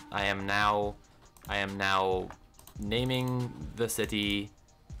am now naming the city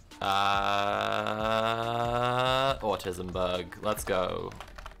Autismburg. Let's go.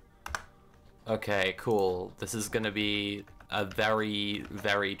 Okay, cool. This is gonna be a very,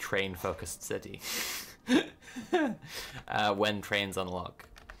 very train focused city. When trains unlock.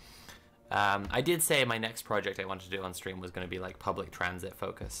 I did say my next project I wanted to do on stream was going to be like public transit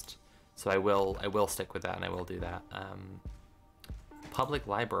focused, so I will stick with that, and I will do that. Public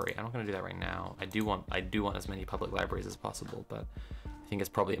library. I'm not going to do that right now. I do want as many public libraries as possible, but I think it's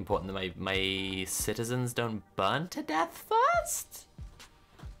probably important that my citizens don't burn to death first.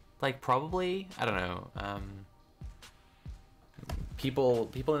 Like, probably, I don't know. People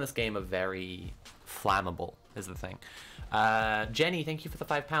in this game are very flammable, is the thing. Jenny, thank you for the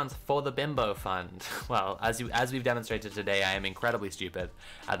 £5 for the Bimbo Fund. Well, as we've demonstrated today, I am incredibly stupid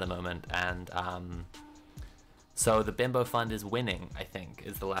at the moment, and so the Bimbo Fund is winning, I think,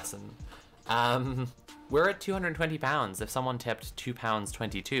 is the lesson. We're at £220. If someone tipped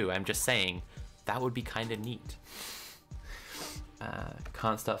 £2.22, I'm just saying that would be kind of neat.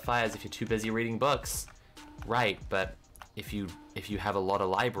 Can't start fires if you're too busy reading books, right? But if you have a lot of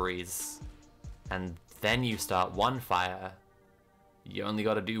libraries, and then you start one fire, you only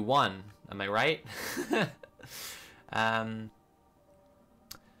got to do one. Am I right?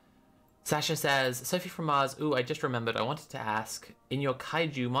 Sasha says, Sophie from Mars, ooh, I just remembered, I wanted to ask, in your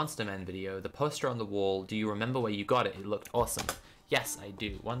Kaiju Monster Man video, the poster on the wall, do you remember where you got it? It looked awesome. Yes, I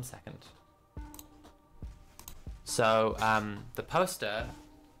do. 1 second. So, the poster...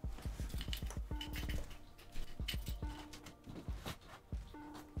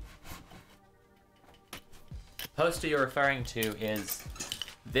 poster you're referring to is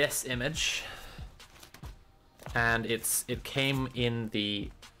this image, and it came in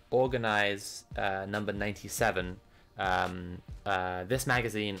the Organize number 97. This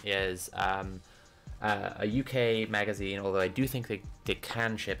magazine is a UK magazine, although I do think they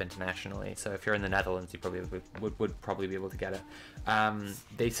can ship internationally, so if you're in the Netherlands you probably would probably be able to get it.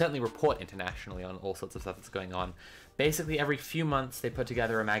 They certainly report internationally on all sorts of stuff that's going on. Basically, every few months they put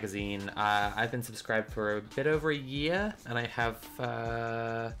together a magazine. I've been subscribed for a bit over a year, and I have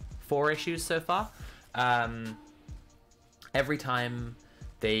 4 issues so far. Every time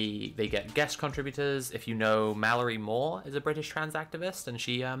they get guest contributors. If you know, Mallory Moore is a British trans activist, and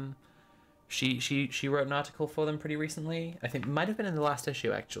she wrote an article for them pretty recently. I think it might have been in the last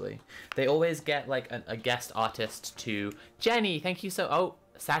issue, actually. They always get like a guest artist to... Jenny, thank you so... Oh,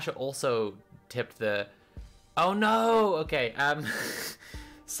 Sasha also tipped the... Oh no! Okay,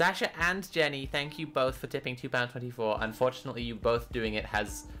 Sasha and Jenny, thank you both for tipping £2.24. Unfortunately, you both doing it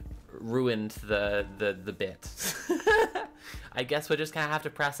has ruined the bit. I guess we're just gonna have to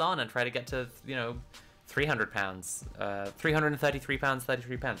press on and try to get to, you know, £300.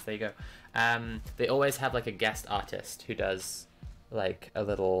 £333.33. There you go. They always have like a guest artist who does like a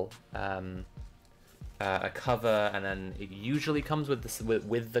little a cover, and then it usually comes with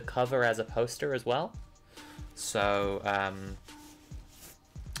the cover as a poster as well. So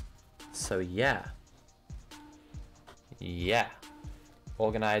yeah.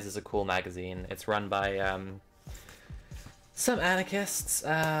 Organize is a cool magazine. It's run by some anarchists,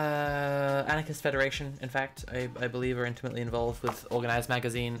 Anarchist Federation, in fact, I believe, are intimately involved with Organize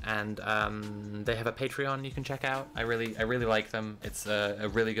magazine, and they have a Patreon you can check out. I really like them. It's a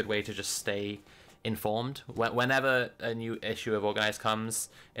really good way to just stay informed. Whenever a new issue of Organize comes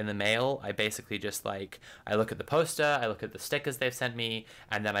in the mail, I basically just I look at the poster, I look at the stickers they've sent me,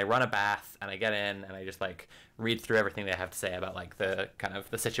 and then I run a bath and I get in and I just read through everything they have to say about the kind of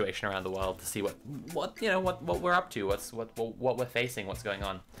the situation around the world to see what we're up to, what we're facing, what's going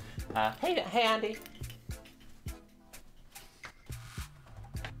on. Hey Andy.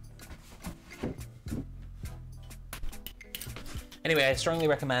 Anyway, I strongly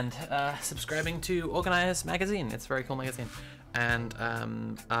recommend subscribing to Organize magazine. It's a very cool magazine. And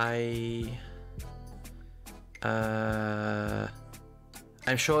I'm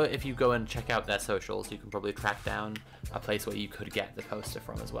sure if you go and check out their socials, you can probably track down a place where you could get the poster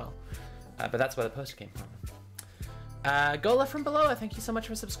from as well. But that's where the poster came from. Gola from Below, thank you so much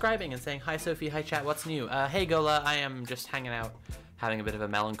for subscribing and saying, hi Sophie, hi chat, what's new? Hey Gola, I am just hanging out, having a bit of a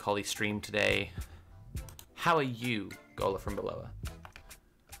melancholy stream today. How are you, Gola from Below?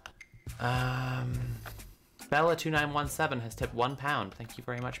 Bella2917 has tipped £1. Thank you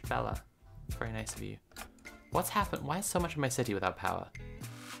very much, Bella. Very nice of you. What's happened? Why is so much of my city without power?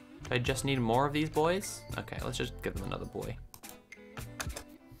 Do I just need more of these boys? Okay, let's just give them another boy.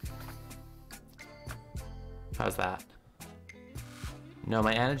 How's that? No,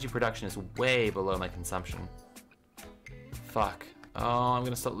 my energy production is way below my consumption. Fuck. Oh, I'm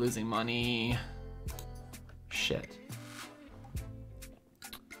gonna start losing money. Shit.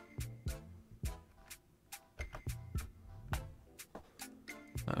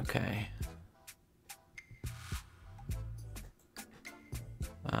 Okay.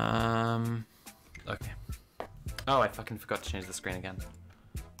 Okay. Oh, I fucking forgot to change the screen again.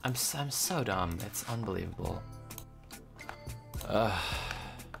 I'm so dumb. It's unbelievable.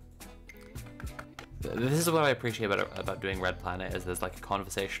 This is what I appreciate about doing Red Planet, is there's like a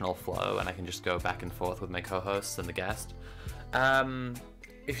conversational flow and I can just go back and forth with my co-hosts and the guest.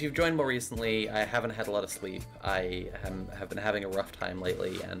 If you've joined more recently, I haven't had a lot of sleep. I have been having a rough time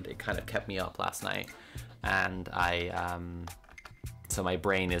lately and it kind of kept me up last night. And so my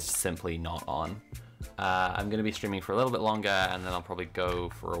brain is simply not on. I'm going to be streaming for a little bit longer and then I'll probably go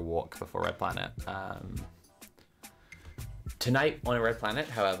for a walk before Red Planet. Tonight on Red Planet,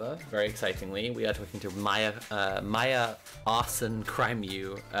 however, very excitingly, we are talking to Maya Arson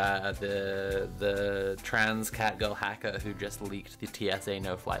Crimeu, the trans catgirl hacker who just leaked the TSA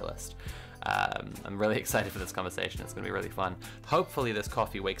no-fly list. I'm really excited for this conversation. It's going to be really fun. Hopefully this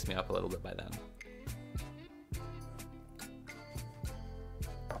coffee wakes me up a little bit by then.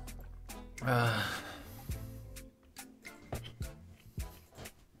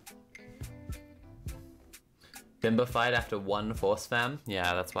 Bimbofied after one force fam?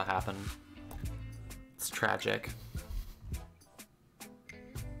 Yeah, that's what happened. It's tragic.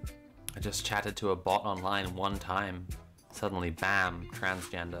 I just chatted to a bot online one time. Suddenly, bam,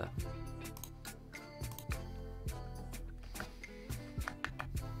 transgender.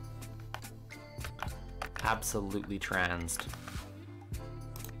 Absolutely transed.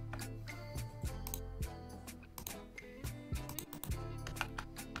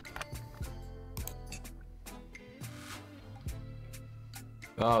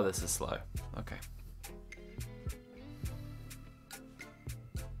 Oh, this is slow. Okay.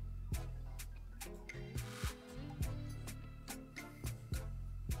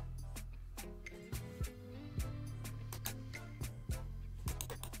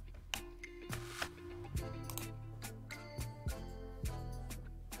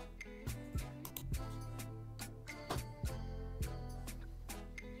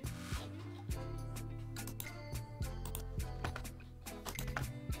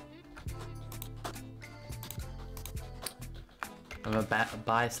 I'm a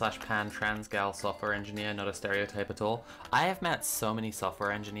bi/pan trans gal software engineer, not a stereotype at all. I have met so many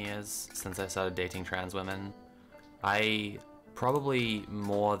software engineers since I started dating trans women. Probably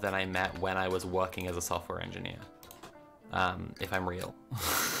more than I met when I was working as a software engineer. If I'm real.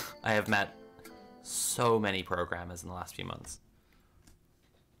 I have met so many programmers in the last few months.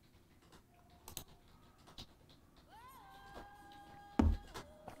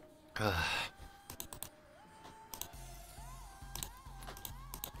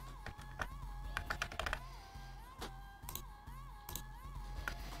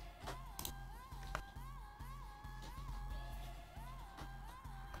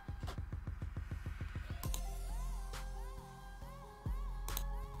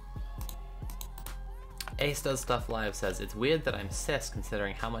 Ace Does Stuff Live says, it's weird that I'm cis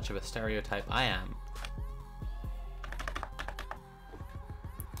considering how much of a stereotype I am.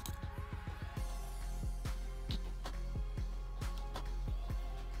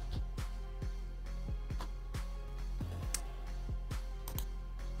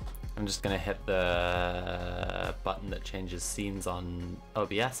 I'm just gonna hit the button that changes scenes on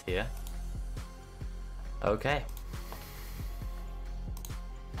OBS here. Okay.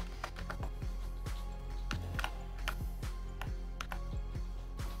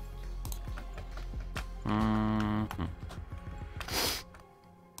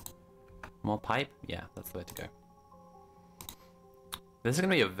 More pipe? Yeah, that's the way to go. This is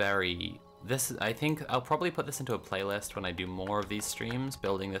gonna be a very this, I think I'll probably put this into a playlist when I do more of these streams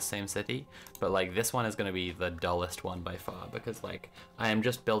building this same city, but like this one is going to be the dullest one by far because like I am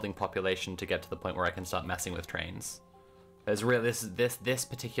just building population to get to the point where I can start messing with trains. There's really this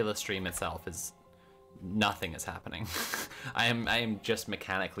particular stream itself is nothing is happening. I am just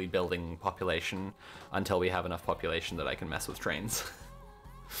mechanically building population until we have enough population that I can mess with trains.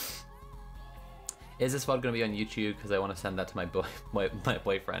 Is this VOD going to be on YouTube? Because I want to send that to my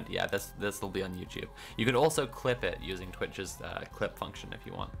boyfriend. Yeah, this will be on YouTube. You could also clip it using Twitch's clip function if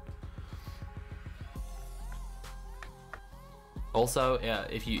you want. Also,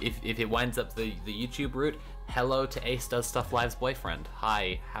 if it winds up the YouTube route, hello to Ace Does Stuff Live's boyfriend.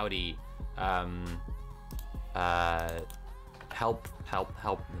 Hi, howdy. Help him out.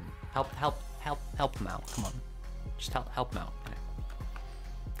 Come on, just help him out. Okay.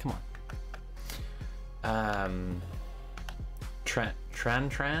 Come on.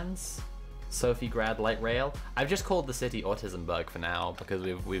 Trans Sophie Grad Light Rail. I've just called the city Autismburg for now because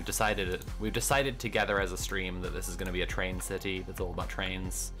we've decided together as a stream that this is going to be a train city that's all about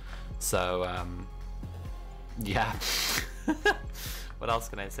trains. So yeah. What else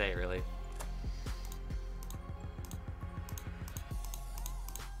can I say, really?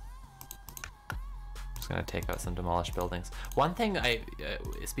 Just gonna take out some demolished buildings. One thing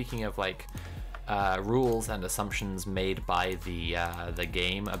speaking of like rules and assumptions made by the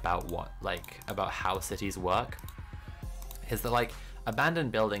game about about how cities work is that like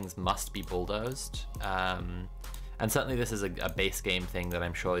abandoned buildings must be bulldozed, and certainly this is a base game thing that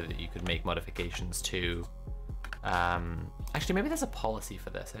I'm sure that you could make modifications to. Actually, maybe there's a policy for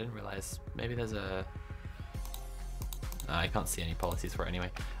this. I didn't realize. Maybe there's a. I can't see any policies for it anyway.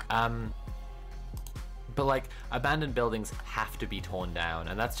 But like abandoned buildings have to be torn down,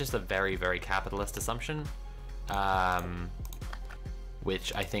 and that's just a very, very capitalist assumption,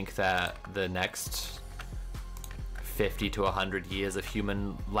 which I think that the next 50 to 100 years of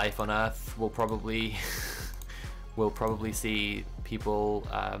human life on Earth will probably see people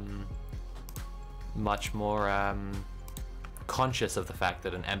much more conscious of the fact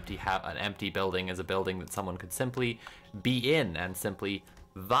that an empty building is a building that someone could simply be in and simply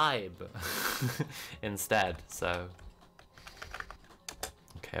vibe instead. So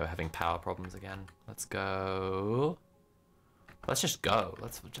okay, we're having power problems again. Let's go. Let's just go.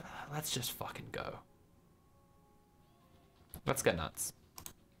 Let's just fucking go. Let's get nuts.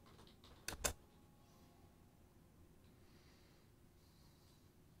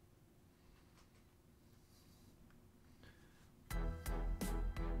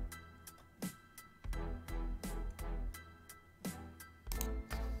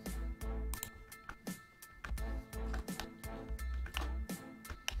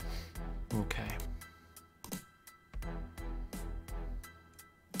 Okay.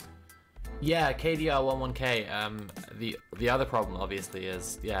 Yeah, KDR11K. The other problem obviously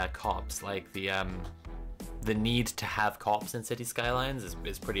is cops. Like the need to have cops in city skylines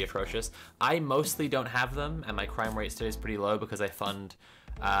is pretty atrocious. I mostly don't have them, and my crime rate still is pretty low because I fund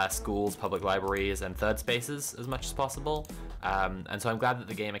schools, public libraries, and third spaces as much as possible. And so I'm glad that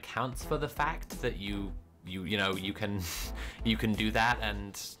the game accounts for the fact that you can you can do that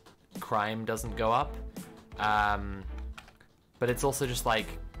and crime doesn't go up, but it's also just like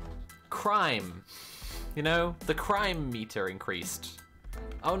crime, the crime meter increased.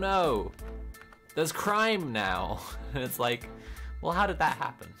 Oh no, there's crime now. And it's like, well, how did that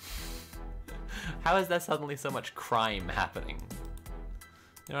happen? How is there suddenly so much crime happening?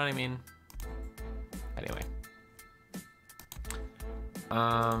 You know what I mean? Anyway,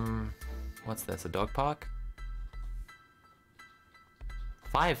 what's this, a dog park?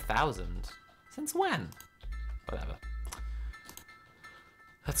 5,000? Since when? Whatever.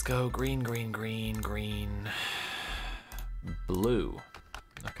 Let's go green, green, green, green. Blue.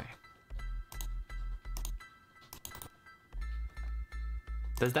 Okay.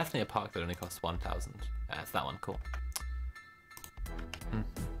 There's definitely a park that only costs 1,000. It's that one, cool.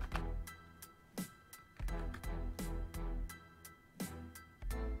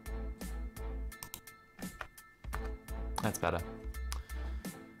 That's better.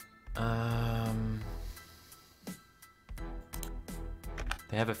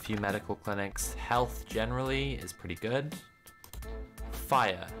 They have a few medical clinics. Health generally is pretty good.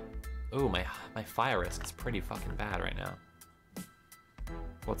 Fire. Ooh, my fire risk is pretty fucking bad right now.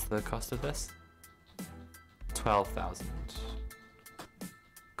 What's the cost of this? 12,000.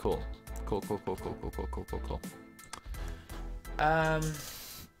 Cool. Cool.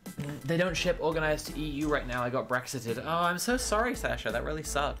 They don't ship organized to EU right now. I got Brexited. Oh, I'm so sorry, Sasha. That really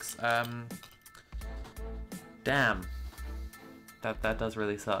sucks. Damn. That does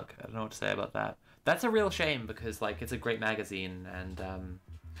really suck. I don't know what to say about that. That's a real shame because like it's a great magazine and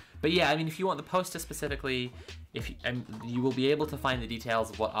but yeah, I mean if you want the poster specifically, you will be able to find the details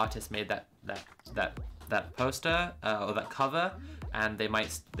of what artist made that poster or that cover, and they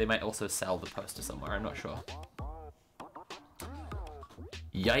might also sell the poster somewhere. I'm not sure.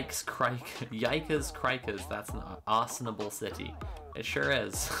 Yikes, Yikers Crikers, that's an arsonable city. It sure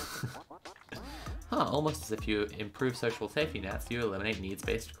is. Huh, almost as if you improve social safety nets, you eliminate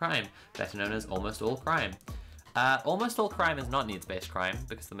needs-based crime, better known as almost all crime. Almost all crime is not needs-based crime,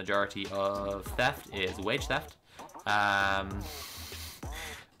 because the majority of theft is wage theft.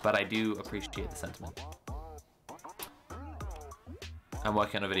 But I do appreciate the sentiment. I'm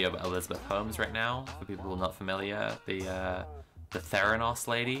working on a video about Elizabeth Holmes right now, for people who are not familiar, the Theranos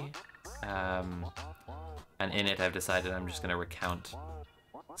lady. And in it I've decided I'm just going to recount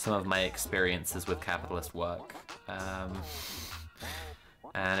some of my experiences with capitalist work.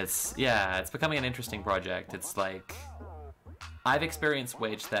 And it's becoming an interesting project. It's like, I've experienced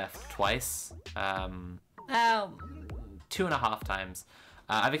wage theft twice, 2.5 times.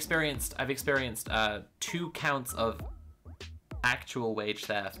 I've experienced 2 counts of actual wage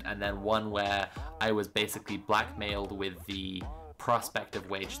theft, and then one where I was basically blackmailed with the prospect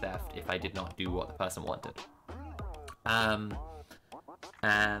of wage theft if I did not do what the person wanted.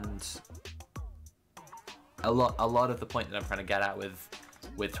 And a lot of the point that I'm trying to get at with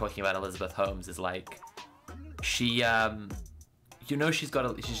talking about Elizabeth Holmes is like, she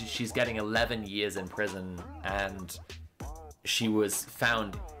she's getting 11 years in prison, and she was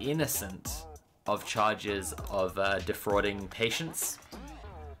found innocent of charges of defrauding patients.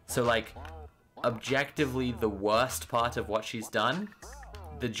 So like, objectively the worst part of what she's done,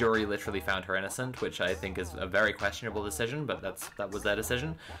 the jury literally found her innocent, which I think is a very questionable decision, but that was their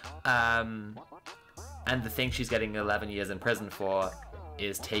decision. And the thing she's getting 11 years in prison for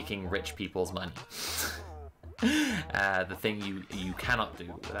is taking rich people's money. The thing you cannot do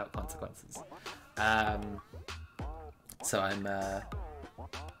without consequences. So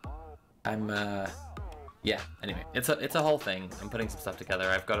yeah, anyway, it's a whole thing. I'm putting some stuff together.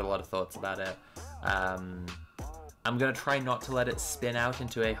 I've got a lot of thoughts about it. I'm gonna try not to let it spin out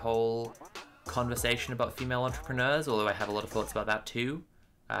into a whole conversation about female entrepreneurs, although I have a lot of thoughts about that too.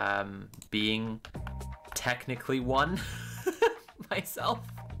 Being technically one myself.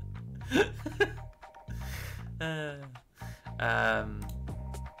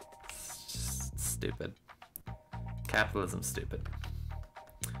 Just stupid. Capitalism's stupid.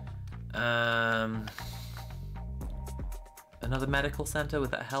 Another medical center,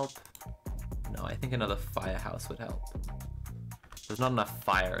 would that help? No, I think another firehouse would help. There's not enough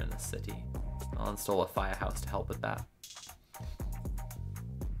fire in this city. I'll install a firehouse to help with that.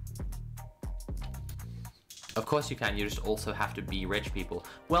 Of course you can, you just also have to be rich people.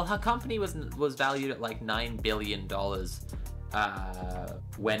 Well, her company was valued at like $9 billion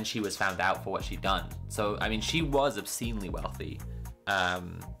when she was found out for what she'd done. So, I mean, she was obscenely wealthy.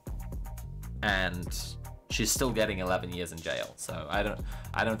 And she's still getting 11 years in jail. So I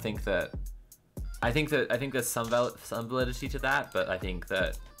don't think that, I think there's some validity to that, but I think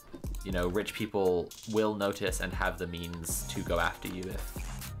that, you know, rich people will notice and have the means to go after you if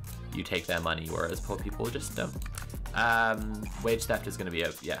you take their money, whereas poor people just don't. Wage theft is going to be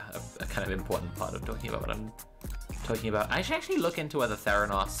a kind of important part of talking about what I'm talking about. I should actually look into whether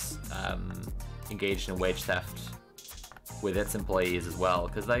Theranos engaged in wage theft with its employees as well,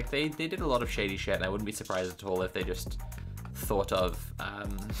 because like they did a lot of shady shit, and I wouldn't be surprised at all if they just thought of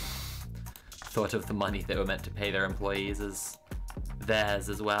the money they were meant to pay their employees as theirs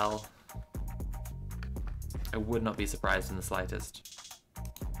as well. I would not be surprised in the slightest.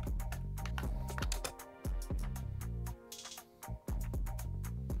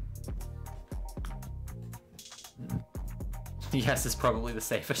 Yes is probably the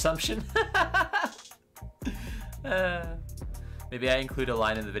safe assumption. Maybe I include a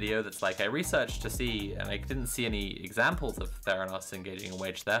line in the video that's like, I researched to see, and I didn't see any examples of Theranos engaging in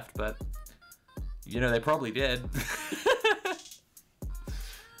wage theft, but, you know, they probably did.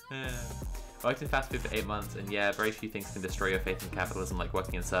 Worked in fast food for 8 months, and yeah, very few things can destroy your faith in capitalism, like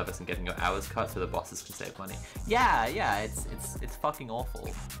working in service and getting your hours cut so the bosses can save money. Yeah, it's fucking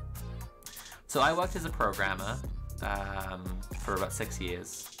awful. So I worked as a programmer for about 6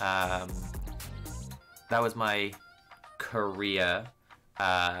 years. That was my career.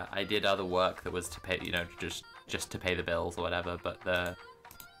 I did other work that was to pay, you know, just to pay the bills or whatever, but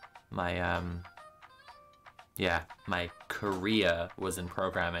my career was in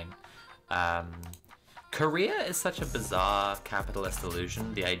programming. Korea is such a bizarre capitalist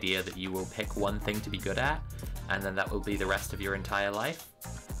illusion, the idea that you will pick one thing to be good at, and then that will be the rest of your entire life.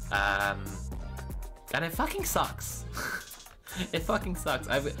 And it fucking sucks. It fucking sucks.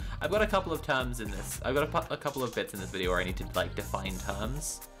 I've got a couple of terms in this. I've got a couple of bits in this video where I need to like define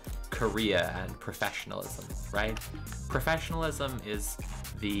terms. Career and professionalism, right? Professionalism is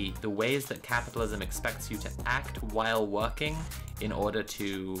the ways that capitalism expects you to act while working in order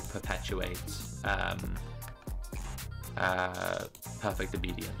to perpetuate perfect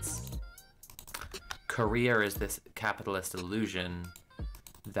obedience. Career is this capitalist illusion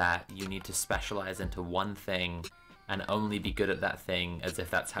that you need to specialize into one thing and only be good at that thing as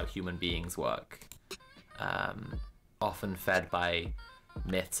if that's how human beings work. Often fed by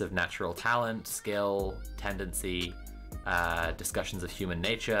myths of natural talent, skill, tendency, discussions of human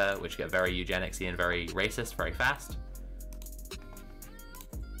nature, which get very eugenicsy and very racist very fast.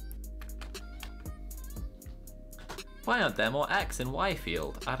 Why aren't there more X in Y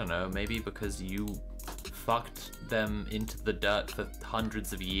field? I don't know, maybe because you fucked them into the dirt for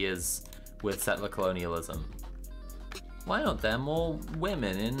hundreds of years with settler colonialism. Why aren't there more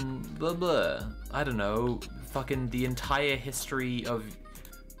women in blah blah? I don't know, fucking the entire history of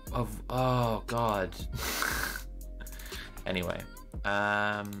oh god. Anyway,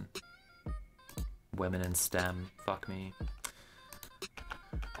 women in STEM, fuck me.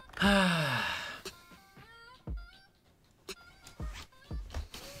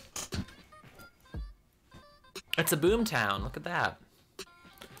 It's a boom town, look at that.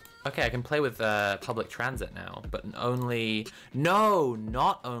 Okay, I can play with public transit now, but only... No,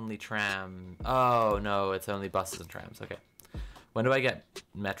 not only tram. Oh, no, it's only buses and trams. Okay. When do I get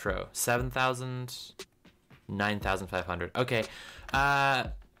metro? 7,000? 9,500. Okay.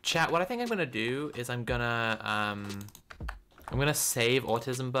 Chat, what I think I'm going to do is I'm going to save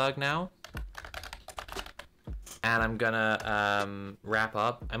Autismburg now. And I'm going to wrap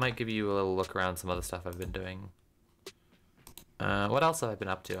up. I might give you a little look around some other stuff I've been doing. What else have I been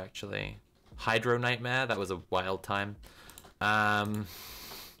up to, actually? Hydro Nightmare, that was a wild time. I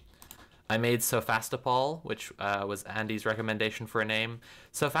made Sofastopol, which was Andy's recommendation for a name.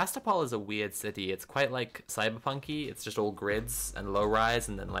 Sofastopol is a weird city. It's quite like cyberpunky. It's just all grids and low-rise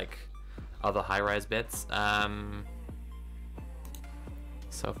and then like other high-rise bits.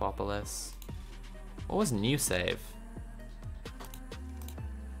 Sophopolis. What was New Save?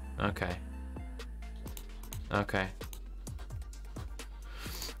 Okay. Okay.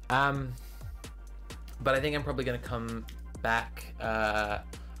 But I think I'm probably gonna come back.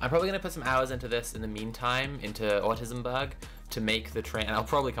 I'm probably gonna put some hours into this in the meantime, into Autismburg, to make the train. And I'll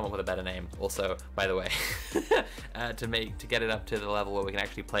probably come up with a better name, also, by the way, to get it up to the level where we can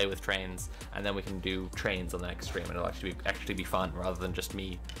actually play with trains, and then we can do trains on the next stream, and it'll actually be fun rather than just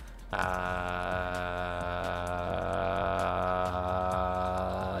me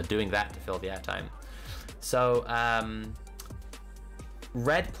doing that to fill the airtime. So.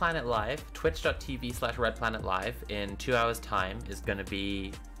 Red Planet Live, twitch.tv/Red Planet Live in 2 hours time is gonna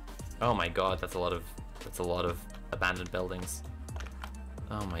be, oh my god, that's a lot of abandoned buildings.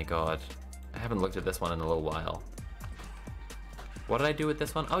 Oh my god, I haven't looked at this one in a little while. What did I do with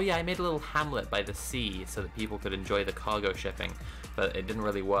this one? Oh yeah, I made a little hamlet by the sea so that people could enjoy the cargo shipping, but it didn't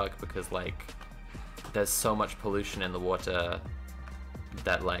really work because like there's so much pollution in the water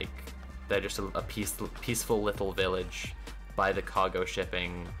that like they're just a peaceful little village by the cargo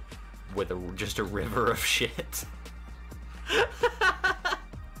shipping with just a river of shit.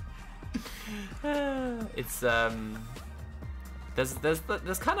 It's there's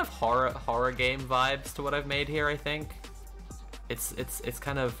kind of horror game vibes to what I've made here. I think it's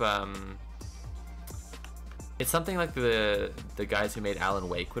kind of it's something like the guys who made Alan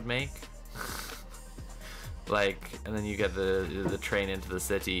Wake would make. Like, and then you get the train into the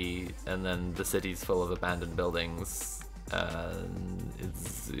city, and then the city's full of abandoned buildings.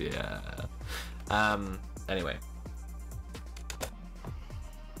 It's yeah. Anyway,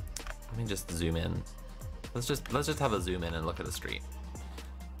 let me just zoom in. Let's just have a zoom in and look at the street.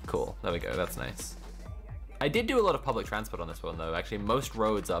 Cool. There we go. That's nice. I did do a lot of public transport on this one though. Actually, most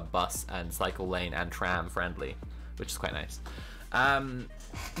roads are bus and cycle lane and tram friendly, which is quite nice.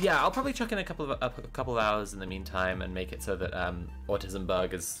 Yeah, I'll probably chuck in a couple of hours in the meantime and make it so that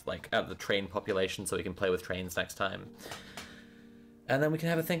Autismburg is like at the train population, so we can play with trains next time. And then we can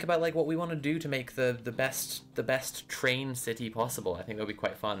have a think about like what we want to do to make the best train city possible. I think that'll be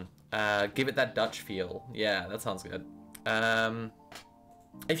quite fun. Give it that Dutch feel. Yeah, that sounds good.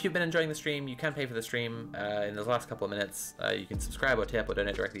 If you've been enjoying the stream, you can pay for the stream in the last couple of minutes. You can subscribe or tip or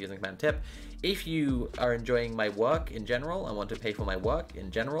donate directly using command tip. If you are enjoying my work in general and want to pay for my work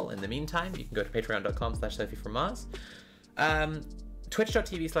in general in the meantime, you can go to patreon.com/SophieFromMars.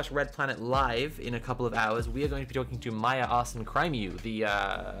 Twitch.tv/RedPlanetLive in a couple of hours, we are going to be talking to Maya Arson Crimeu, the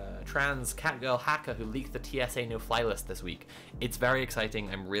trans catgirl hacker who leaked the TSA no-fly list this week. It's very exciting.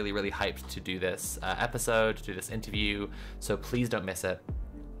 I'm really, really hyped to do this episode, to do this interview, so please don't miss it.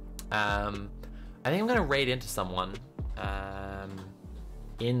 I think I'm going to raid into someone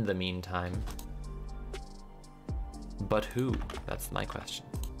in the meantime. But who? That's my question.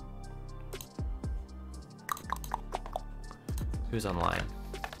 Who's online?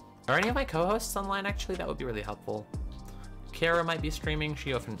 Are any of my co-hosts online, actually? That would be really helpful. Kara might be streaming.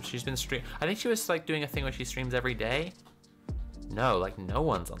 She's been streaming. I think she was like doing a thing where she streams every day. No, like no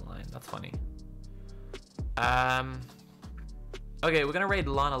one's online. That's funny. Okay, we're gonna raid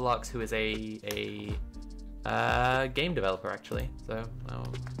Lana Lux, who is a game developer actually. So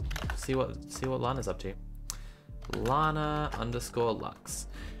see what Lana's up to. Lana_Lux.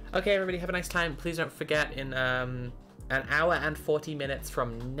 Okay, everybody, have a nice time. Please don't forget in an hour and 40 minutes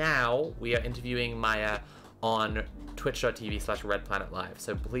from now, we are interviewing Maya on twitch.tv/RedPlanetLive.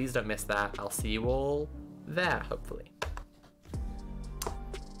 So please don't miss that. I'll see you all there, hopefully.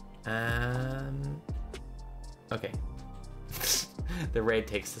 Okay. The raid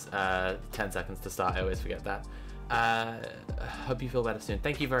takes 10 seconds to start. I always forget that. Hope you feel better soon.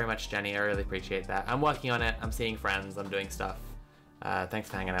 Thank you very much, Jenny. I really appreciate that. I'm working on it. I'm seeing friends. I'm doing stuff. Thanks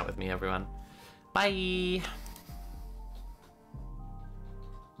for hanging out with me, everyone. Bye.